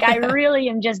like I really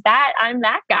am just that. I'm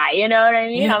that guy. You know what I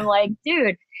mean? Yeah. I'm like,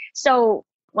 dude. So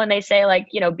when they say, like,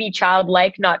 you know, be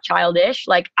childlike, not childish,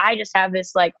 like I just have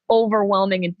this like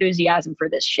overwhelming enthusiasm for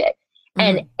this shit.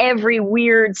 And every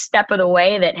weird step of the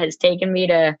way that has taken me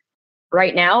to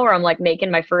right now, where I'm like making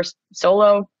my first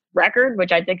solo record,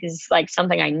 which I think is like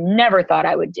something I never thought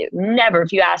I would do. Never.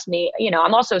 If you ask me, you know,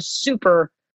 I'm also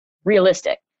super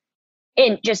realistic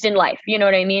in life. You know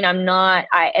what I mean? And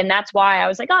that's why I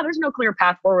was like, oh, there's no clear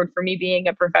path forward for me being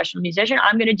a professional musician.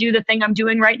 I'm going to do the thing I'm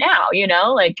doing right now, you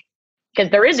know, like, because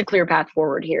there is a clear path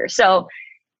forward here. So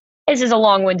this is a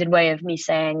long-winded way of me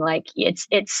saying, like, it's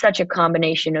such a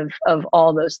combination of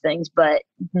all those things, but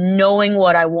knowing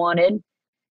what I wanted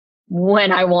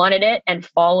when I wanted it and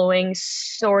following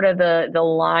sort of the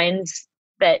lines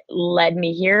that led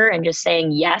me here and just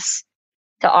saying yes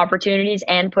to opportunities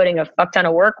and putting a fuck ton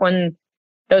of work when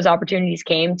those opportunities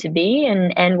came to be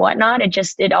and whatnot.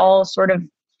 It all sort of,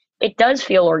 it does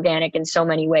feel organic in so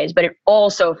many ways, but it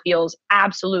also feels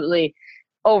absolutely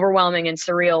overwhelming and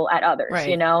surreal at others, right.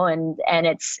 You know, and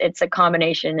it's a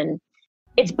combination, and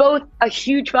it's both a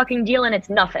huge fucking deal and it's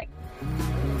nothing.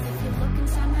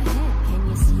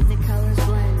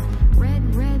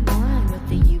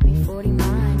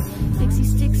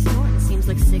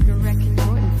 Like cigarette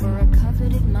contorting for a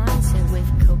coveted mindset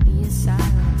with copious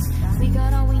silence. We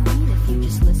got all we need if you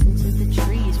just listen to the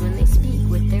trees when they speak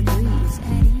with their breeze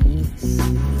at ease.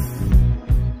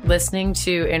 Listening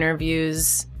to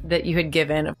interviews that you had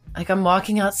given, like I'm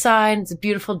walking outside, it's a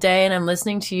beautiful day, and I'm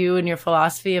listening to you and your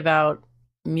philosophy about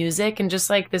music, and just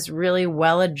like this really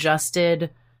well-adjusted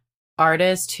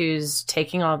artist who's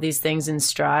taking all these things in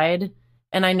stride.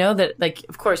 And I know that, like,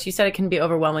 of course, you said it can be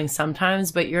overwhelming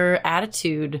sometimes, but your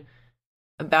attitude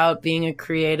about being a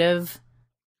creative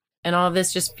and all of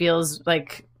this just feels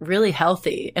like really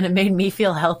healthy. And it made me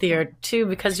feel healthier too,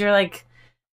 because you're like,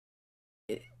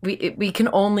 we can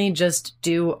only just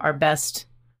do our best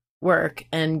work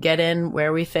and get in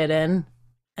where we fit in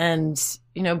and,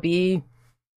 you know, be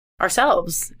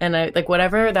ourselves. And like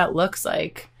whatever that looks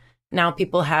like. Now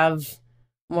people have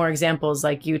more examples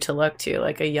like you to look to,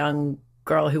 like a young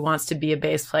girl who wants to be a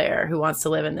bass player, who wants to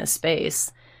live in this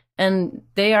space. And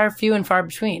they are few and far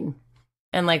between.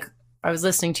 And like, I was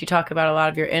listening to you talk about a lot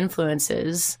of your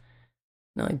influences,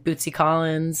 you know, like Bootsy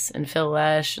Collins and Phil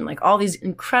Lesh and like all these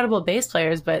incredible bass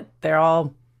players, but they're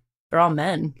all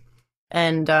men.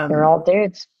 And they're all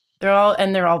dudes. They're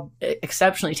all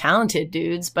exceptionally talented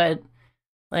dudes, but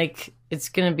like, it's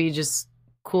going to be just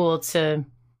cool to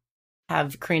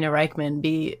have Karina Rykman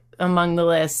be among the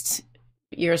list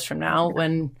years from now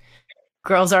when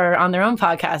girls are on their own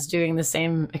podcast doing the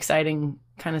same exciting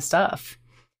kind of stuff.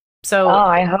 So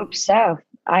I hope so.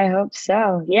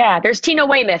 Yeah, there's Tina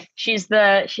Weymouth. She's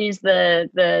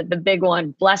the big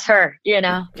one. Bless her, you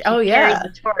know. Oh yeah.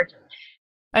 Carries the torch.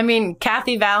 I mean,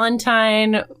 Kathy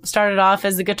Valentine started off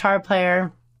as a guitar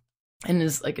player and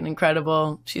is like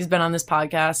she's been on this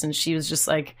podcast, and she was just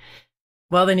like,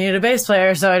 well, they needed a bass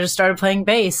player, so I just started playing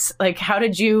bass. Like, how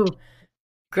did you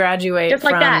graduate just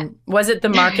like that? Was it the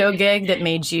Marco gig that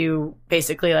made you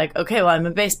basically like, okay, well, I'm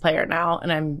a bass player now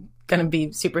and I'm going to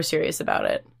be super serious about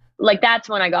it? Like, that's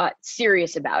when I got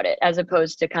serious about it, as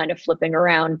opposed to kind of flipping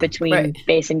around between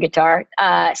bass and guitar.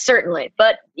 Certainly.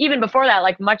 But even before that,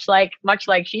 like much like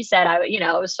she said,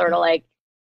 it was sort of like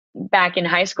back in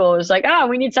high school, it was like, oh,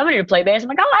 we need somebody to play bass. I'm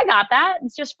like, oh, I got that.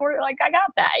 It's just I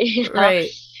got that. You know? Right.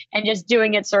 And just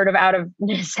doing it sort of out of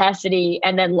necessity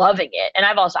and then loving it. And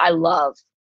I love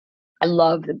I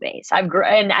love the bass.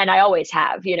 And I always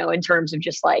have, in terms of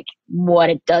just like what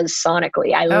it does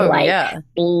sonically. I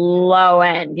low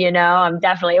end, I'm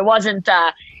definitely, it wasn't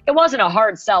a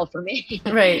hard sell for me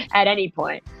right. at any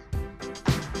point.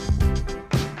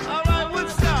 All right,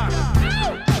 Woodstock.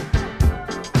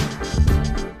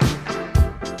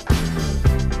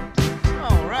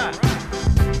 All right.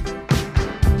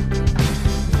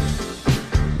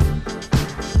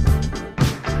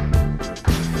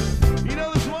 You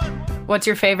know this one? What's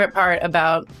your favorite part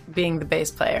about being the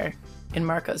bass player in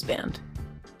Marco's band?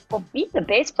 Well, being the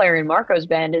bass player in Marco's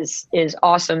band is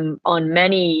awesome on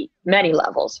many, many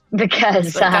levels because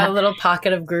It's like got a little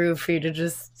pocket of groove for you to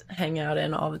just hang out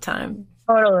in all the time.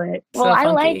 Totally. So well,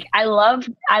 funky. I love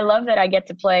that I get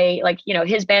to play, like,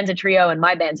 his band's a trio and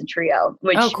my band's a trio,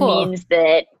 which cool. means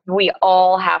that we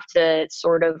all have to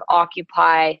sort of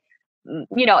occupy,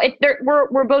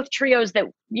 we're both trios that,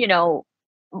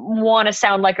 want to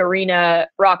sound like arena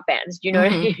rock bands. Do you know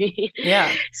what I mean? Yeah.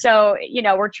 So,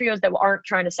 we're trios that aren't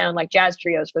trying to sound like jazz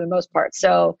trios for the most part.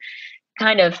 So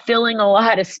kind of filling a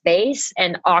lot of space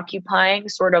and occupying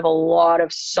sort of a lot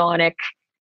of sonic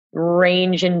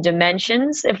range and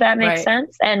dimensions, if that makes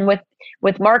sense. And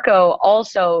with Marco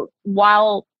also,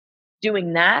 while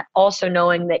doing that, also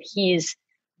knowing that he's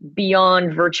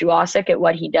beyond virtuosic at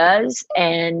what he does,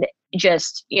 and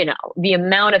just, the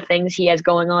amount of things he has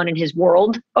going on in his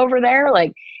world over there,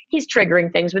 like he's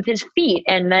triggering things with his feet,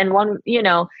 and then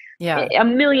a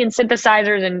million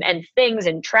synthesizers and things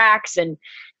and tracks, and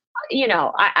you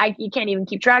can't even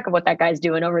keep track of what that guy's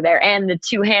doing over there, and the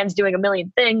two hands doing a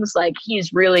million things. Like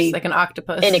he's really It's like an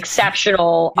octopus, an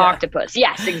exceptional octopus.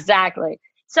 Yes, exactly.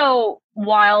 So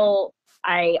while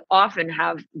I often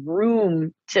have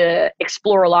room to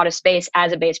explore a lot of space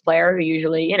as a bass player, who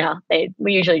usually,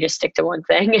 we usually just stick to one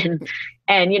thing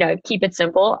and keep it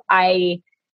simple.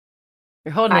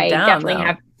 You're holding it down.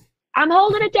 Definitely I'm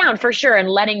holding it down for sure, and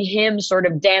letting him sort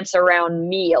of dance around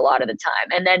me a lot of the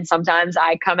time. And then sometimes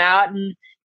I come out and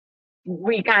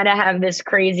we kind of have this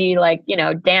crazy, like,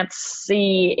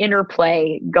 dancey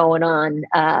interplay going on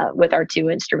with our two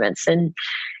instruments. And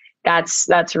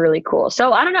that's really cool.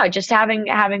 So I don't know, just having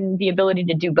the ability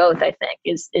to do both, I think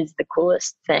is the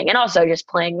coolest thing. And also just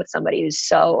playing with somebody who's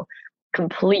so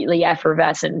completely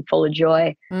effervescent and full of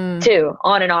joy too,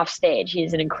 on and off stage.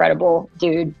 He's an incredible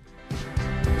dude.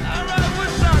 All right,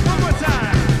 Woodstock, one more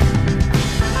time.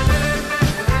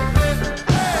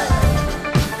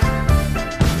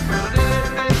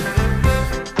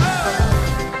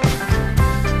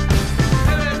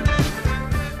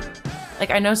 Like,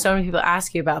 I know so many people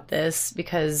ask you about this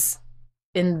because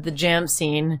in the jam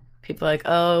scene, people are like,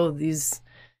 oh, these,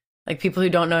 like, people who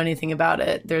don't know anything about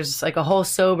it. There's like a whole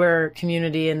sober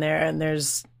community in there, and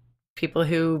there's people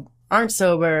who aren't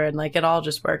sober, and like it all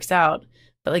just works out.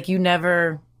 But like, you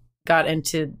never got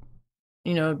into,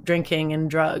 drinking and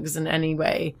drugs in any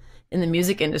way in the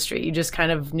music industry. You just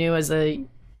kind of knew as a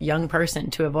young person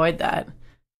to avoid that.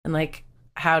 And like,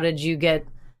 how did you get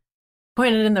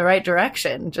pointed in the right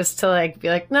direction just to like be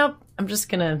like, nope, I'm just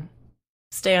gonna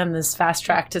stay on this fast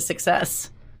track to success?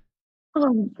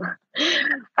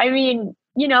 I mean,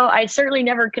 I certainly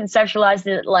never conceptualized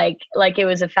it like it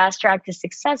was a fast track to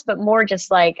success, but more just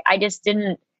like, I just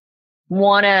didn't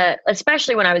want to,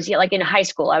 especially when I was like in high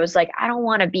school, I was like, I don't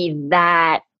want to be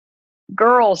that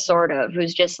girl sort of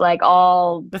who's just like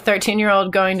all the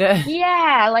 13-year-old going to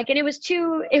like, and it was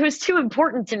too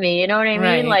important to me, you know what I mean?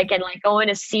 Right. Like, and like going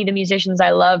to see the musicians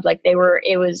I loved, like it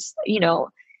was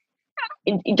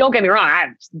don't get me wrong, I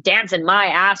was dancing my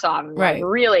ass off and like,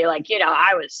 really, like,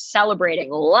 I was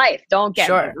celebrating life, don't get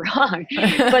me wrong.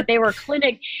 But they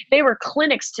were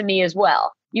clinics to me as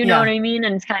well, you know what I mean?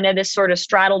 And it's kind of this sort of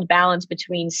straddled balance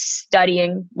between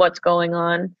studying what's going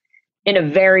on in a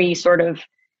very sort of,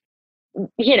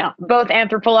 both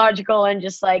anthropological and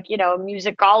just like,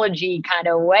 musicology kind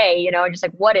of way, just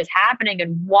like what is happening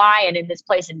and why, and in this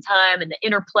place and time, and the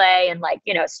interplay, and like,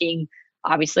 seeing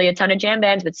obviously a ton of jam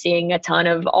bands, but seeing a ton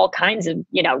of all kinds of,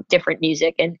 different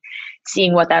music, and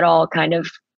seeing what that all kind of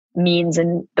means,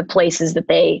 and the places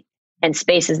that and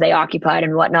spaces they occupied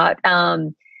and whatnot.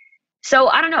 So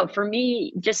I don't know, for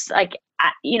me, just like,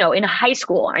 in high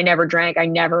school, I never drank. I've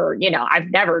never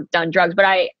done drugs,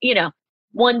 but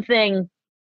one thing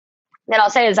that I'll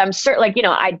say is I'm certain, like,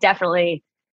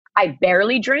 I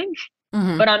barely drink,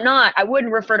 but I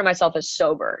wouldn't refer to myself as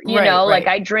sober, like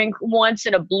I drink once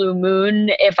in a blue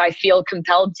moon if I feel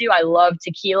compelled to. I love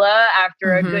tequila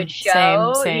after a good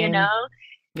show, Same.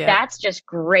 That's just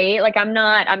great. Like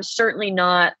I'm certainly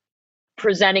not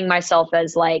presenting myself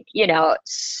as like,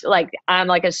 like I'm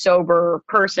like a sober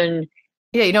person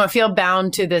Yeah, you don't feel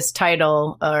bound to this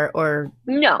title or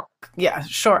No. yeah,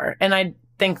 sure. And I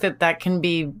think that can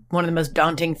be one of the most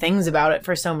daunting things about it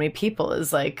for so many people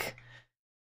is like,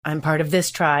 I'm part of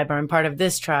this tribe or I'm part of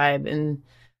this tribe. And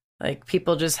like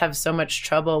people just have so much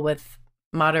trouble with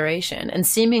moderation, and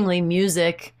seemingly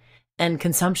music and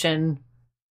consumption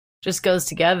just goes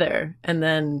together. And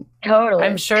then Totally.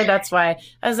 I'm sure that's why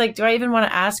I was like, do I even want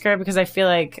to ask her? Because I feel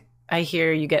like I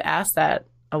hear you get asked that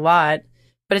a lot,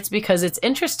 but it's because it's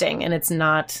interesting and it's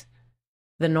not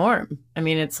the norm. I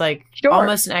mean, it's like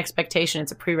almost an expectation.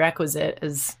 It's a prerequisite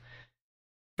as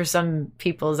for some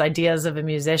people's ideas of a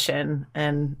musician.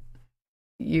 And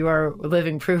you are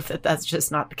living proof that that's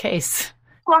just not the case.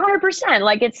 100%.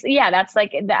 Like that's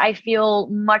like, I feel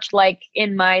much like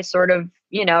in my sort of,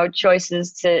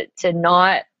 choices to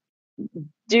not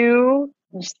do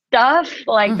stuff.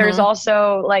 Like there's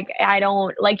also like, I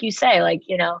don't, like you say, like,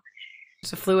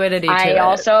 It's a fluidity to I it.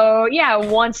 also,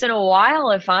 once in a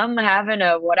while, if I'm having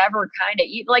a whatever kind of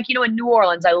eat, like, in New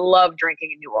Orleans, I love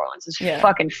drinking in New Orleans. It's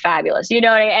fucking fabulous.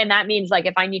 And that means like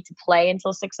if I need to play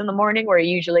until 6 a.m, where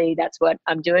usually that's what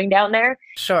I'm doing down there.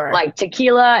 Sure. Like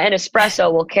tequila and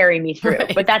espresso will carry me through,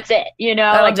 but that's it,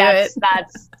 like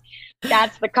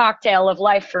that's the cocktail of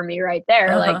life for me right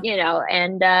there. Like,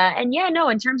 and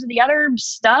in terms of the other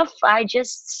stuff,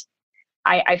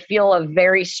 I feel a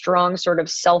very strong sort of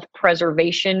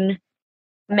self-preservation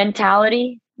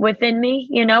mentality within me,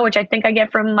 which I think I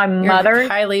get from my mother.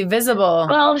 Highly visible.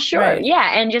 Well, sure. Right.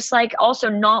 Yeah. And just like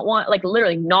also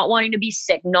literally not wanting to be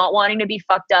sick, not wanting to be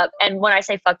fucked up. And when I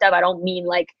say fucked up, I don't mean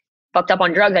like fucked up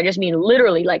on drugs. I just mean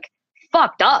literally like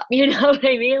fucked up. You know what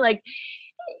I mean? Like,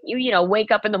 you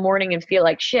wake up in the morning and feel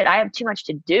like shit, I have too much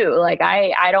to do. Like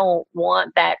I don't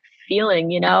want that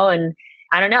feeling, and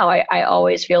I don't know. I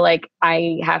always feel like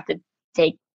I have to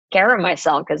take care of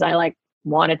myself because I like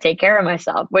want to take care of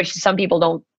myself, which some people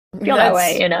don't feel that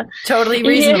way, Totally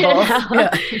reasonable.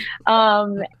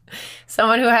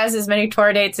 Someone who has as many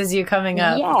tour dates as you coming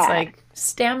up. Yeah. It's like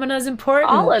stamina is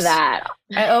important. All of that.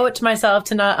 I owe it to myself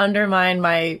to not undermine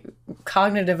my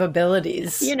cognitive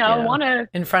abilities. Want to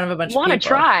in front of a bunch of people. Want to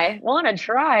try,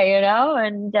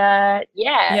 and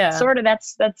sort of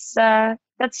that's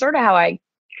sort of how I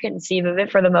conceive of it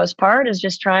for the most part, is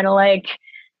just trying to like,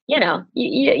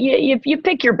 you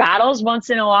pick your battles once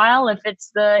in a while. If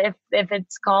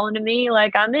it's calling to me,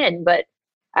 like I'm in, but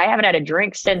I haven't had a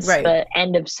drink since the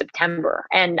end of September,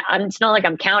 and it's not like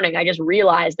I'm counting. I just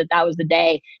realized that was the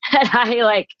day that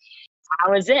I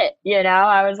was it,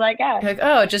 I was like,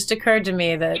 it just occurred to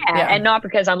me that, and not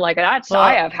because I'm like,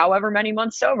 I have however many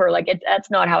months sober. Like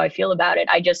that's not how I feel about it.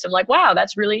 I just am like, wow,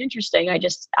 that's really interesting.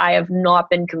 I have not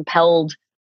been compelled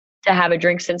to have a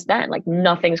drink since then. Like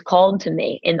nothing's called to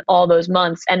me in all those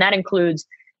months. And that includes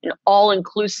an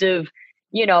all-inclusive,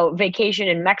 vacation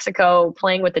in Mexico,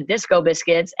 playing with the Disco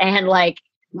Biscuits, and like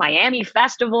Miami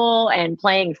Festival, and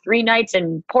playing 3 nights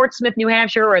in Portsmouth, New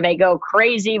Hampshire, where they go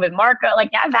crazy with Marco. Like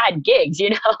I've had gigs,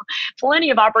 plenty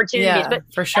of opportunities. But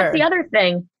for sure. That's the other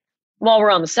thing. While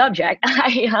we're on the subject,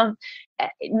 I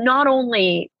not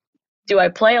only do I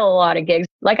play a lot of gigs,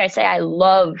 like I say, I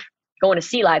love going to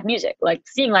see live music. Like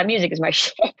seeing live music is my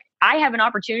shit. I have an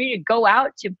opportunity to go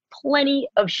out to plenty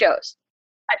of shows.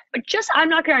 I'm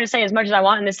not going to say as much as I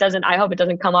want, and I hope it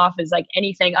doesn't come off as like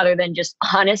anything other than just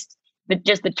honest, but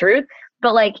just the truth.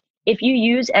 But like, if you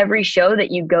use every show that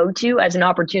you go to as an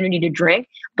opportunity to drink,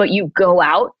 but you go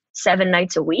out 7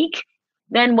 nights a week,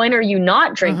 then when are you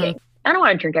not drinking? I don't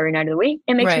want to drink every night of the week.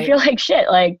 It makes me feel like shit.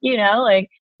 Like,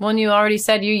 Well, and you already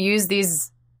said you use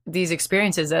these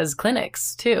experiences as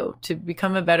clinics too, to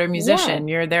become a better musician.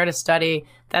 You're there to study.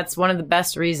 That's one of the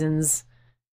best reasons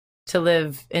to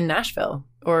live in Nashville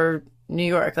or New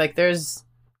York. Like there's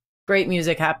great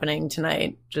music happening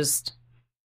tonight.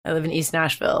 I live in East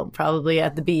Nashville, probably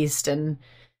at the Beast, and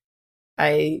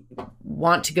I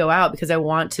want to go out because I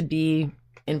want to be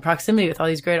in proximity with all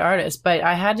these great artists. But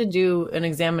I had to do an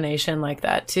examination like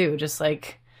that too. Just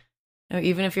like,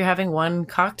 even if you're having one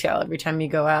cocktail every time you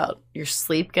go out, your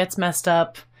sleep gets messed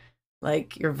up.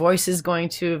 Like your voice is going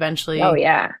to eventually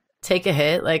take a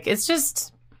hit. Like it's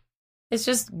just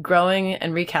growing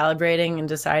and recalibrating and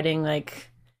deciding like,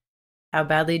 how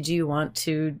badly do you want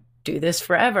to do this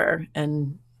forever?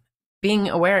 And being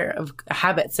aware of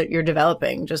habits that you're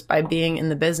developing just by being in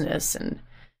the business, and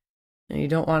you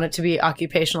don't want it to be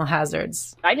occupational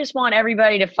hazards. I just want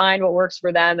everybody to find what works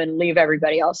for them and leave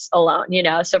everybody else alone,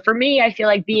 So for me, I feel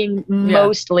like being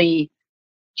mostly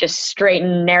just straight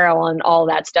and narrow on all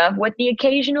that stuff, with the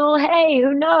occasional, hey,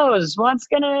 who knows what's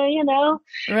gonna,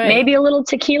 maybe a little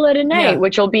tequila tonight,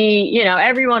 which will be,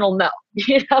 everyone will know,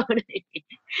 what I mean?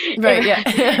 Right, yeah.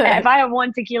 If I have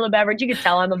one tequila beverage, you could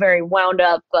tell I'm a very wound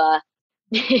up,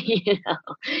 you know.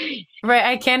 Right.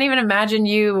 I can't even imagine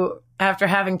you after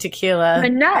having tequila. I'm a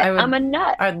nut. I'm a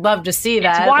nut. I'd love to see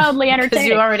that. It's wildly entertaining. Because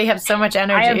you already have so much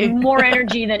energy. I have more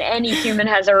energy than any human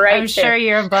has a right to. I'm sure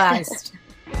you're a blast.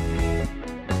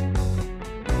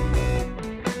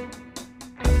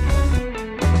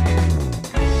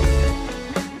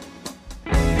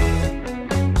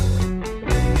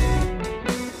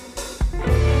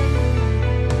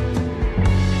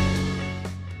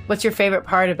 What's your favorite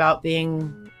part about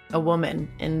being a woman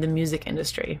in the music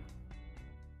industry?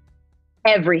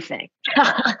 Everything.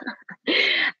 I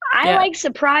like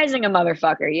surprising a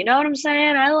motherfucker. You know what I'm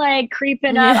saying? I like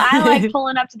creeping up. I like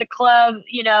pulling up to the club.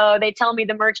 You know, they tell me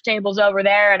the merch table's over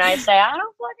there, and I say, I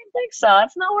don't fucking think so.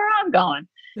 That's not where I'm going.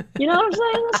 You know what I'm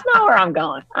saying? That's not where I'm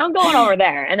going. I'm going over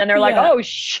there. And then they're like, oh,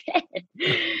 shit.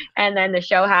 And then the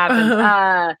show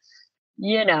happens.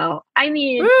 You know, I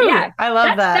mean, Woo, yeah, I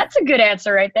love that. That's a good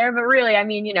answer right there. But really, I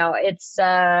mean, you know, it's,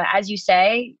 as you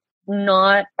say,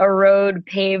 not a road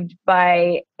paved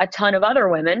by a ton of other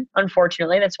women.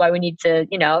 Unfortunately, that's why we need to,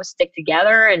 you know, stick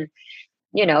together and,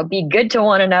 you know, be good to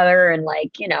one another and,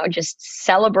 like, you know, just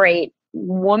celebrate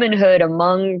womanhood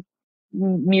among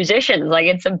musicians. Like,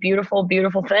 it's a beautiful,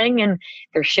 beautiful thing. And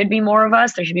there should be more of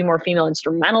us. There should be more female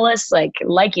instrumentalists. Like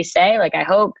you say, like, I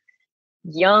hope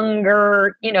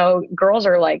younger, you know, girls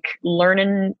are like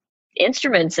learning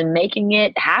instruments and making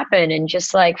it happen and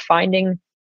just like finding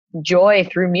joy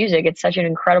through music. It's such an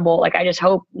incredible, like, I just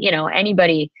hope, you know,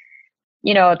 anybody,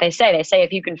 you know what they say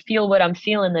if you can feel what I'm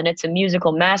feeling, then it's a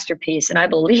musical masterpiece. And I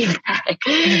believe that.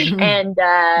 And,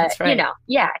 That's right. you know,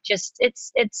 yeah, just,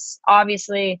 it's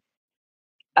obviously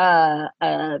a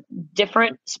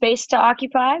different space to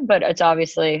occupy, but it's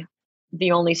obviously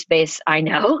the only space I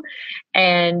know,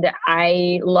 and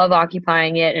I love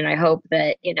occupying it. And I hope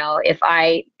that, you know, if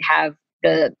I have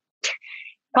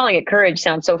calling it courage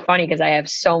sounds so funny because I have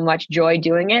so much joy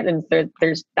doing it, and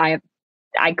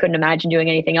I couldn't imagine doing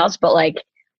anything else. But, like,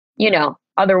 you know,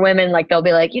 other women, like, they'll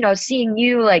be like, you know, seeing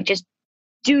you like just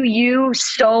do you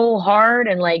so hard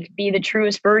and like be the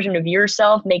truest version of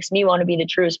yourself makes me want to be the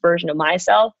truest version of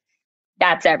myself.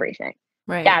 That's everything.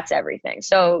 Right. That's everything.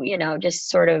 So, you know, just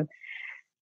sort of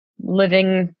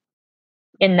living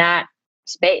in that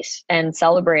space and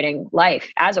celebrating life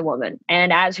as a woman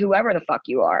and as whoever the fuck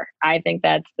you are. I think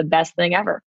that's the best thing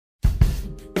ever.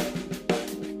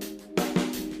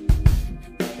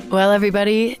 Well,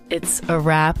 everybody, it's a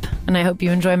wrap, and I hope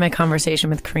you enjoy my conversation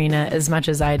with Karina as much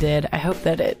as I did. I hope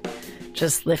that it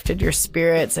just lifted your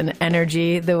spirits and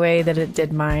energy the way that it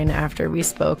did mine after we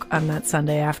spoke on that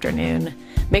Sunday afternoon.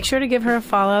 Make sure to give her a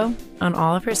follow on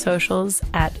all of her socials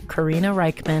at Karina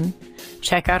Rykman.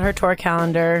 Check out her tour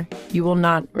calendar. You will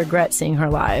not regret seeing her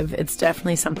live. It's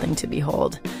definitely something to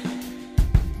behold.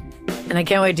 And I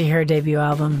can't wait to hear her debut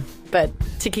album. But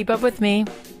to keep up with me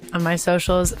on my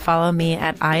socials, follow me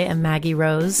at I am Maggie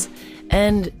Rose.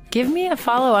 And give me a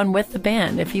follow on With the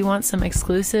Band if you want some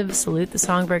exclusive Salute the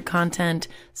Songbird content,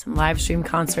 some live stream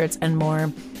concerts, and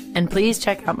more. And please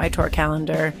check out my tour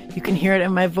calendar. You can hear it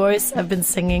in my voice. I've been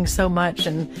singing so much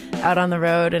and out on the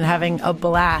road and having a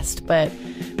blast, but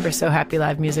we're so happy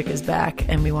live music is back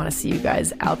and we want to see you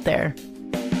guys out there.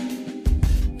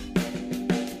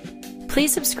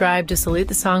 Please subscribe to Salute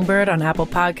the Songbird on Apple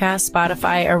Podcasts,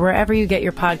 Spotify, or wherever you get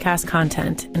your podcast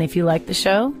content. And if you like the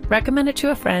show, recommend it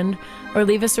to a friend or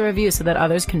leave us a review so that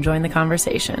others can join the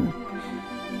conversation.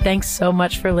 Thanks so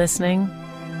much for listening.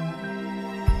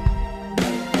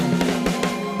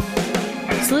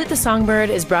 Salute the Songbird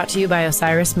is brought to you by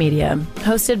Osiris Media,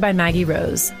 hosted by Maggie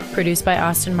Rose, produced by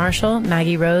Austin Marshall,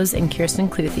 Maggie Rose, and Kirsten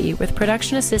Cluthy, with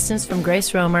production assistance from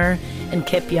Grace Romer and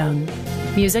Kip Young.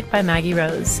 Music by Maggie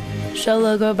Rose. Show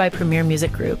logo by Premier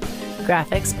Music Group.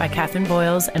 Graphics by Catherine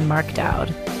Boyles and Mark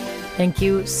Dowd. Thank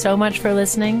you so much for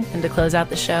listening, and to close out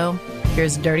the show,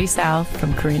 here's Dirty South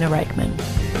from Karina Rykman.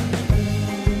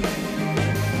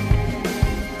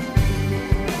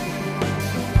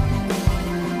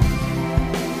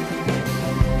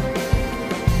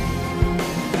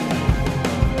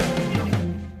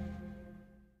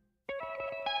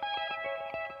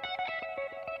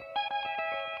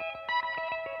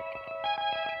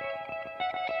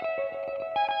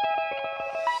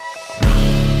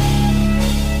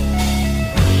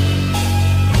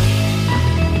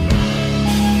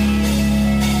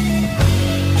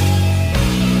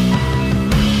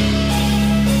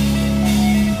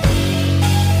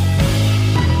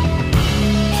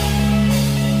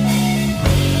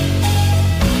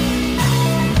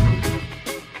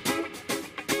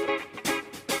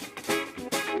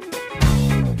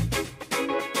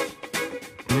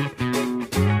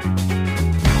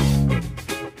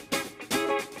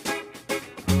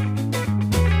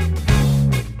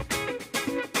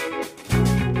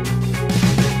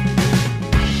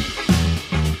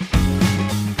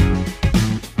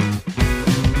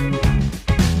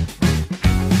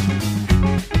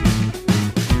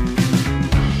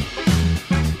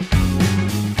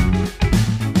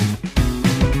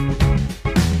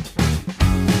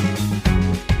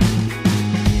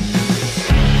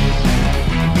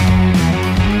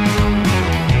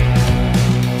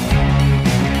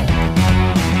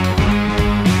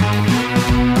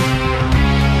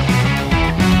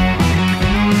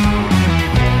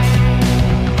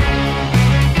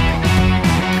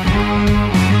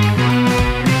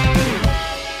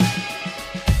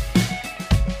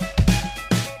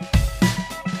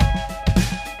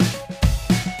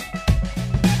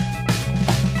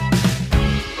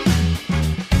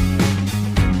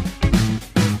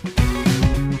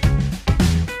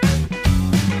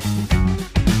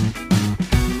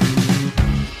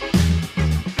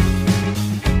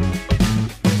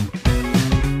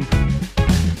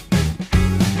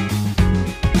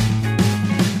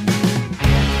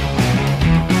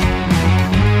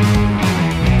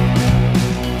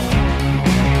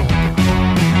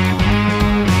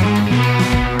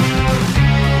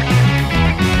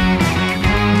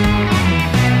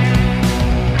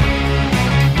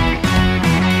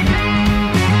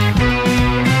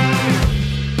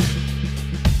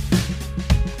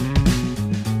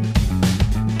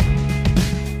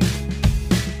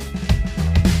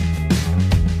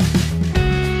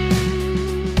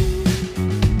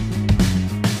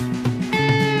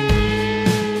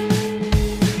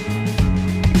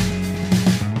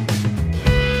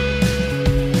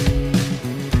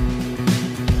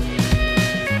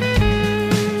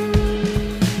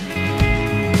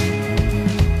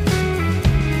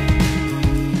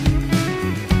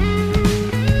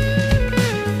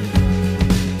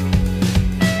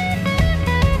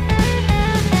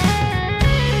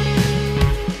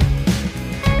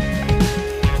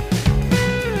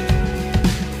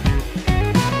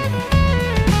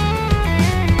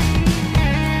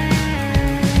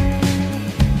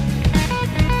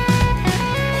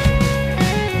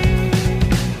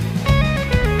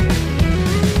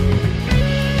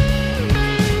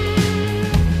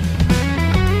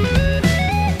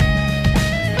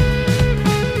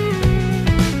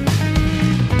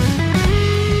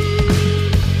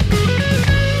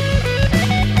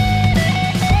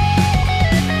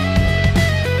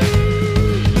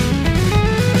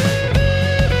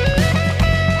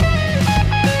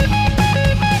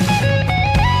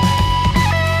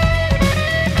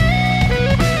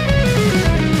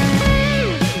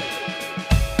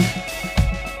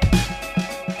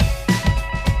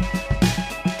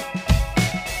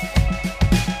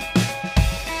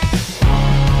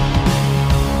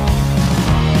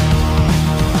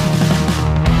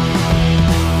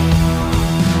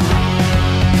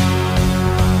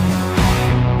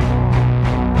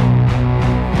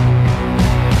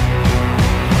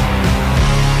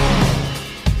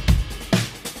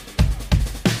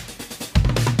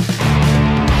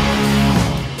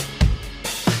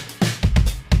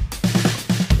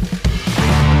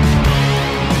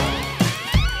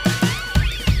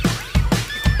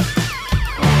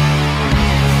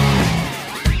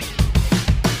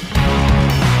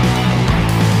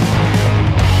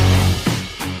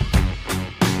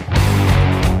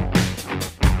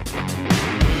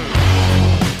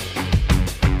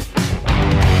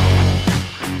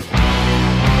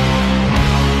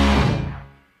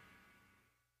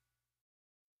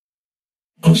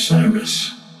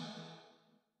 Osiris.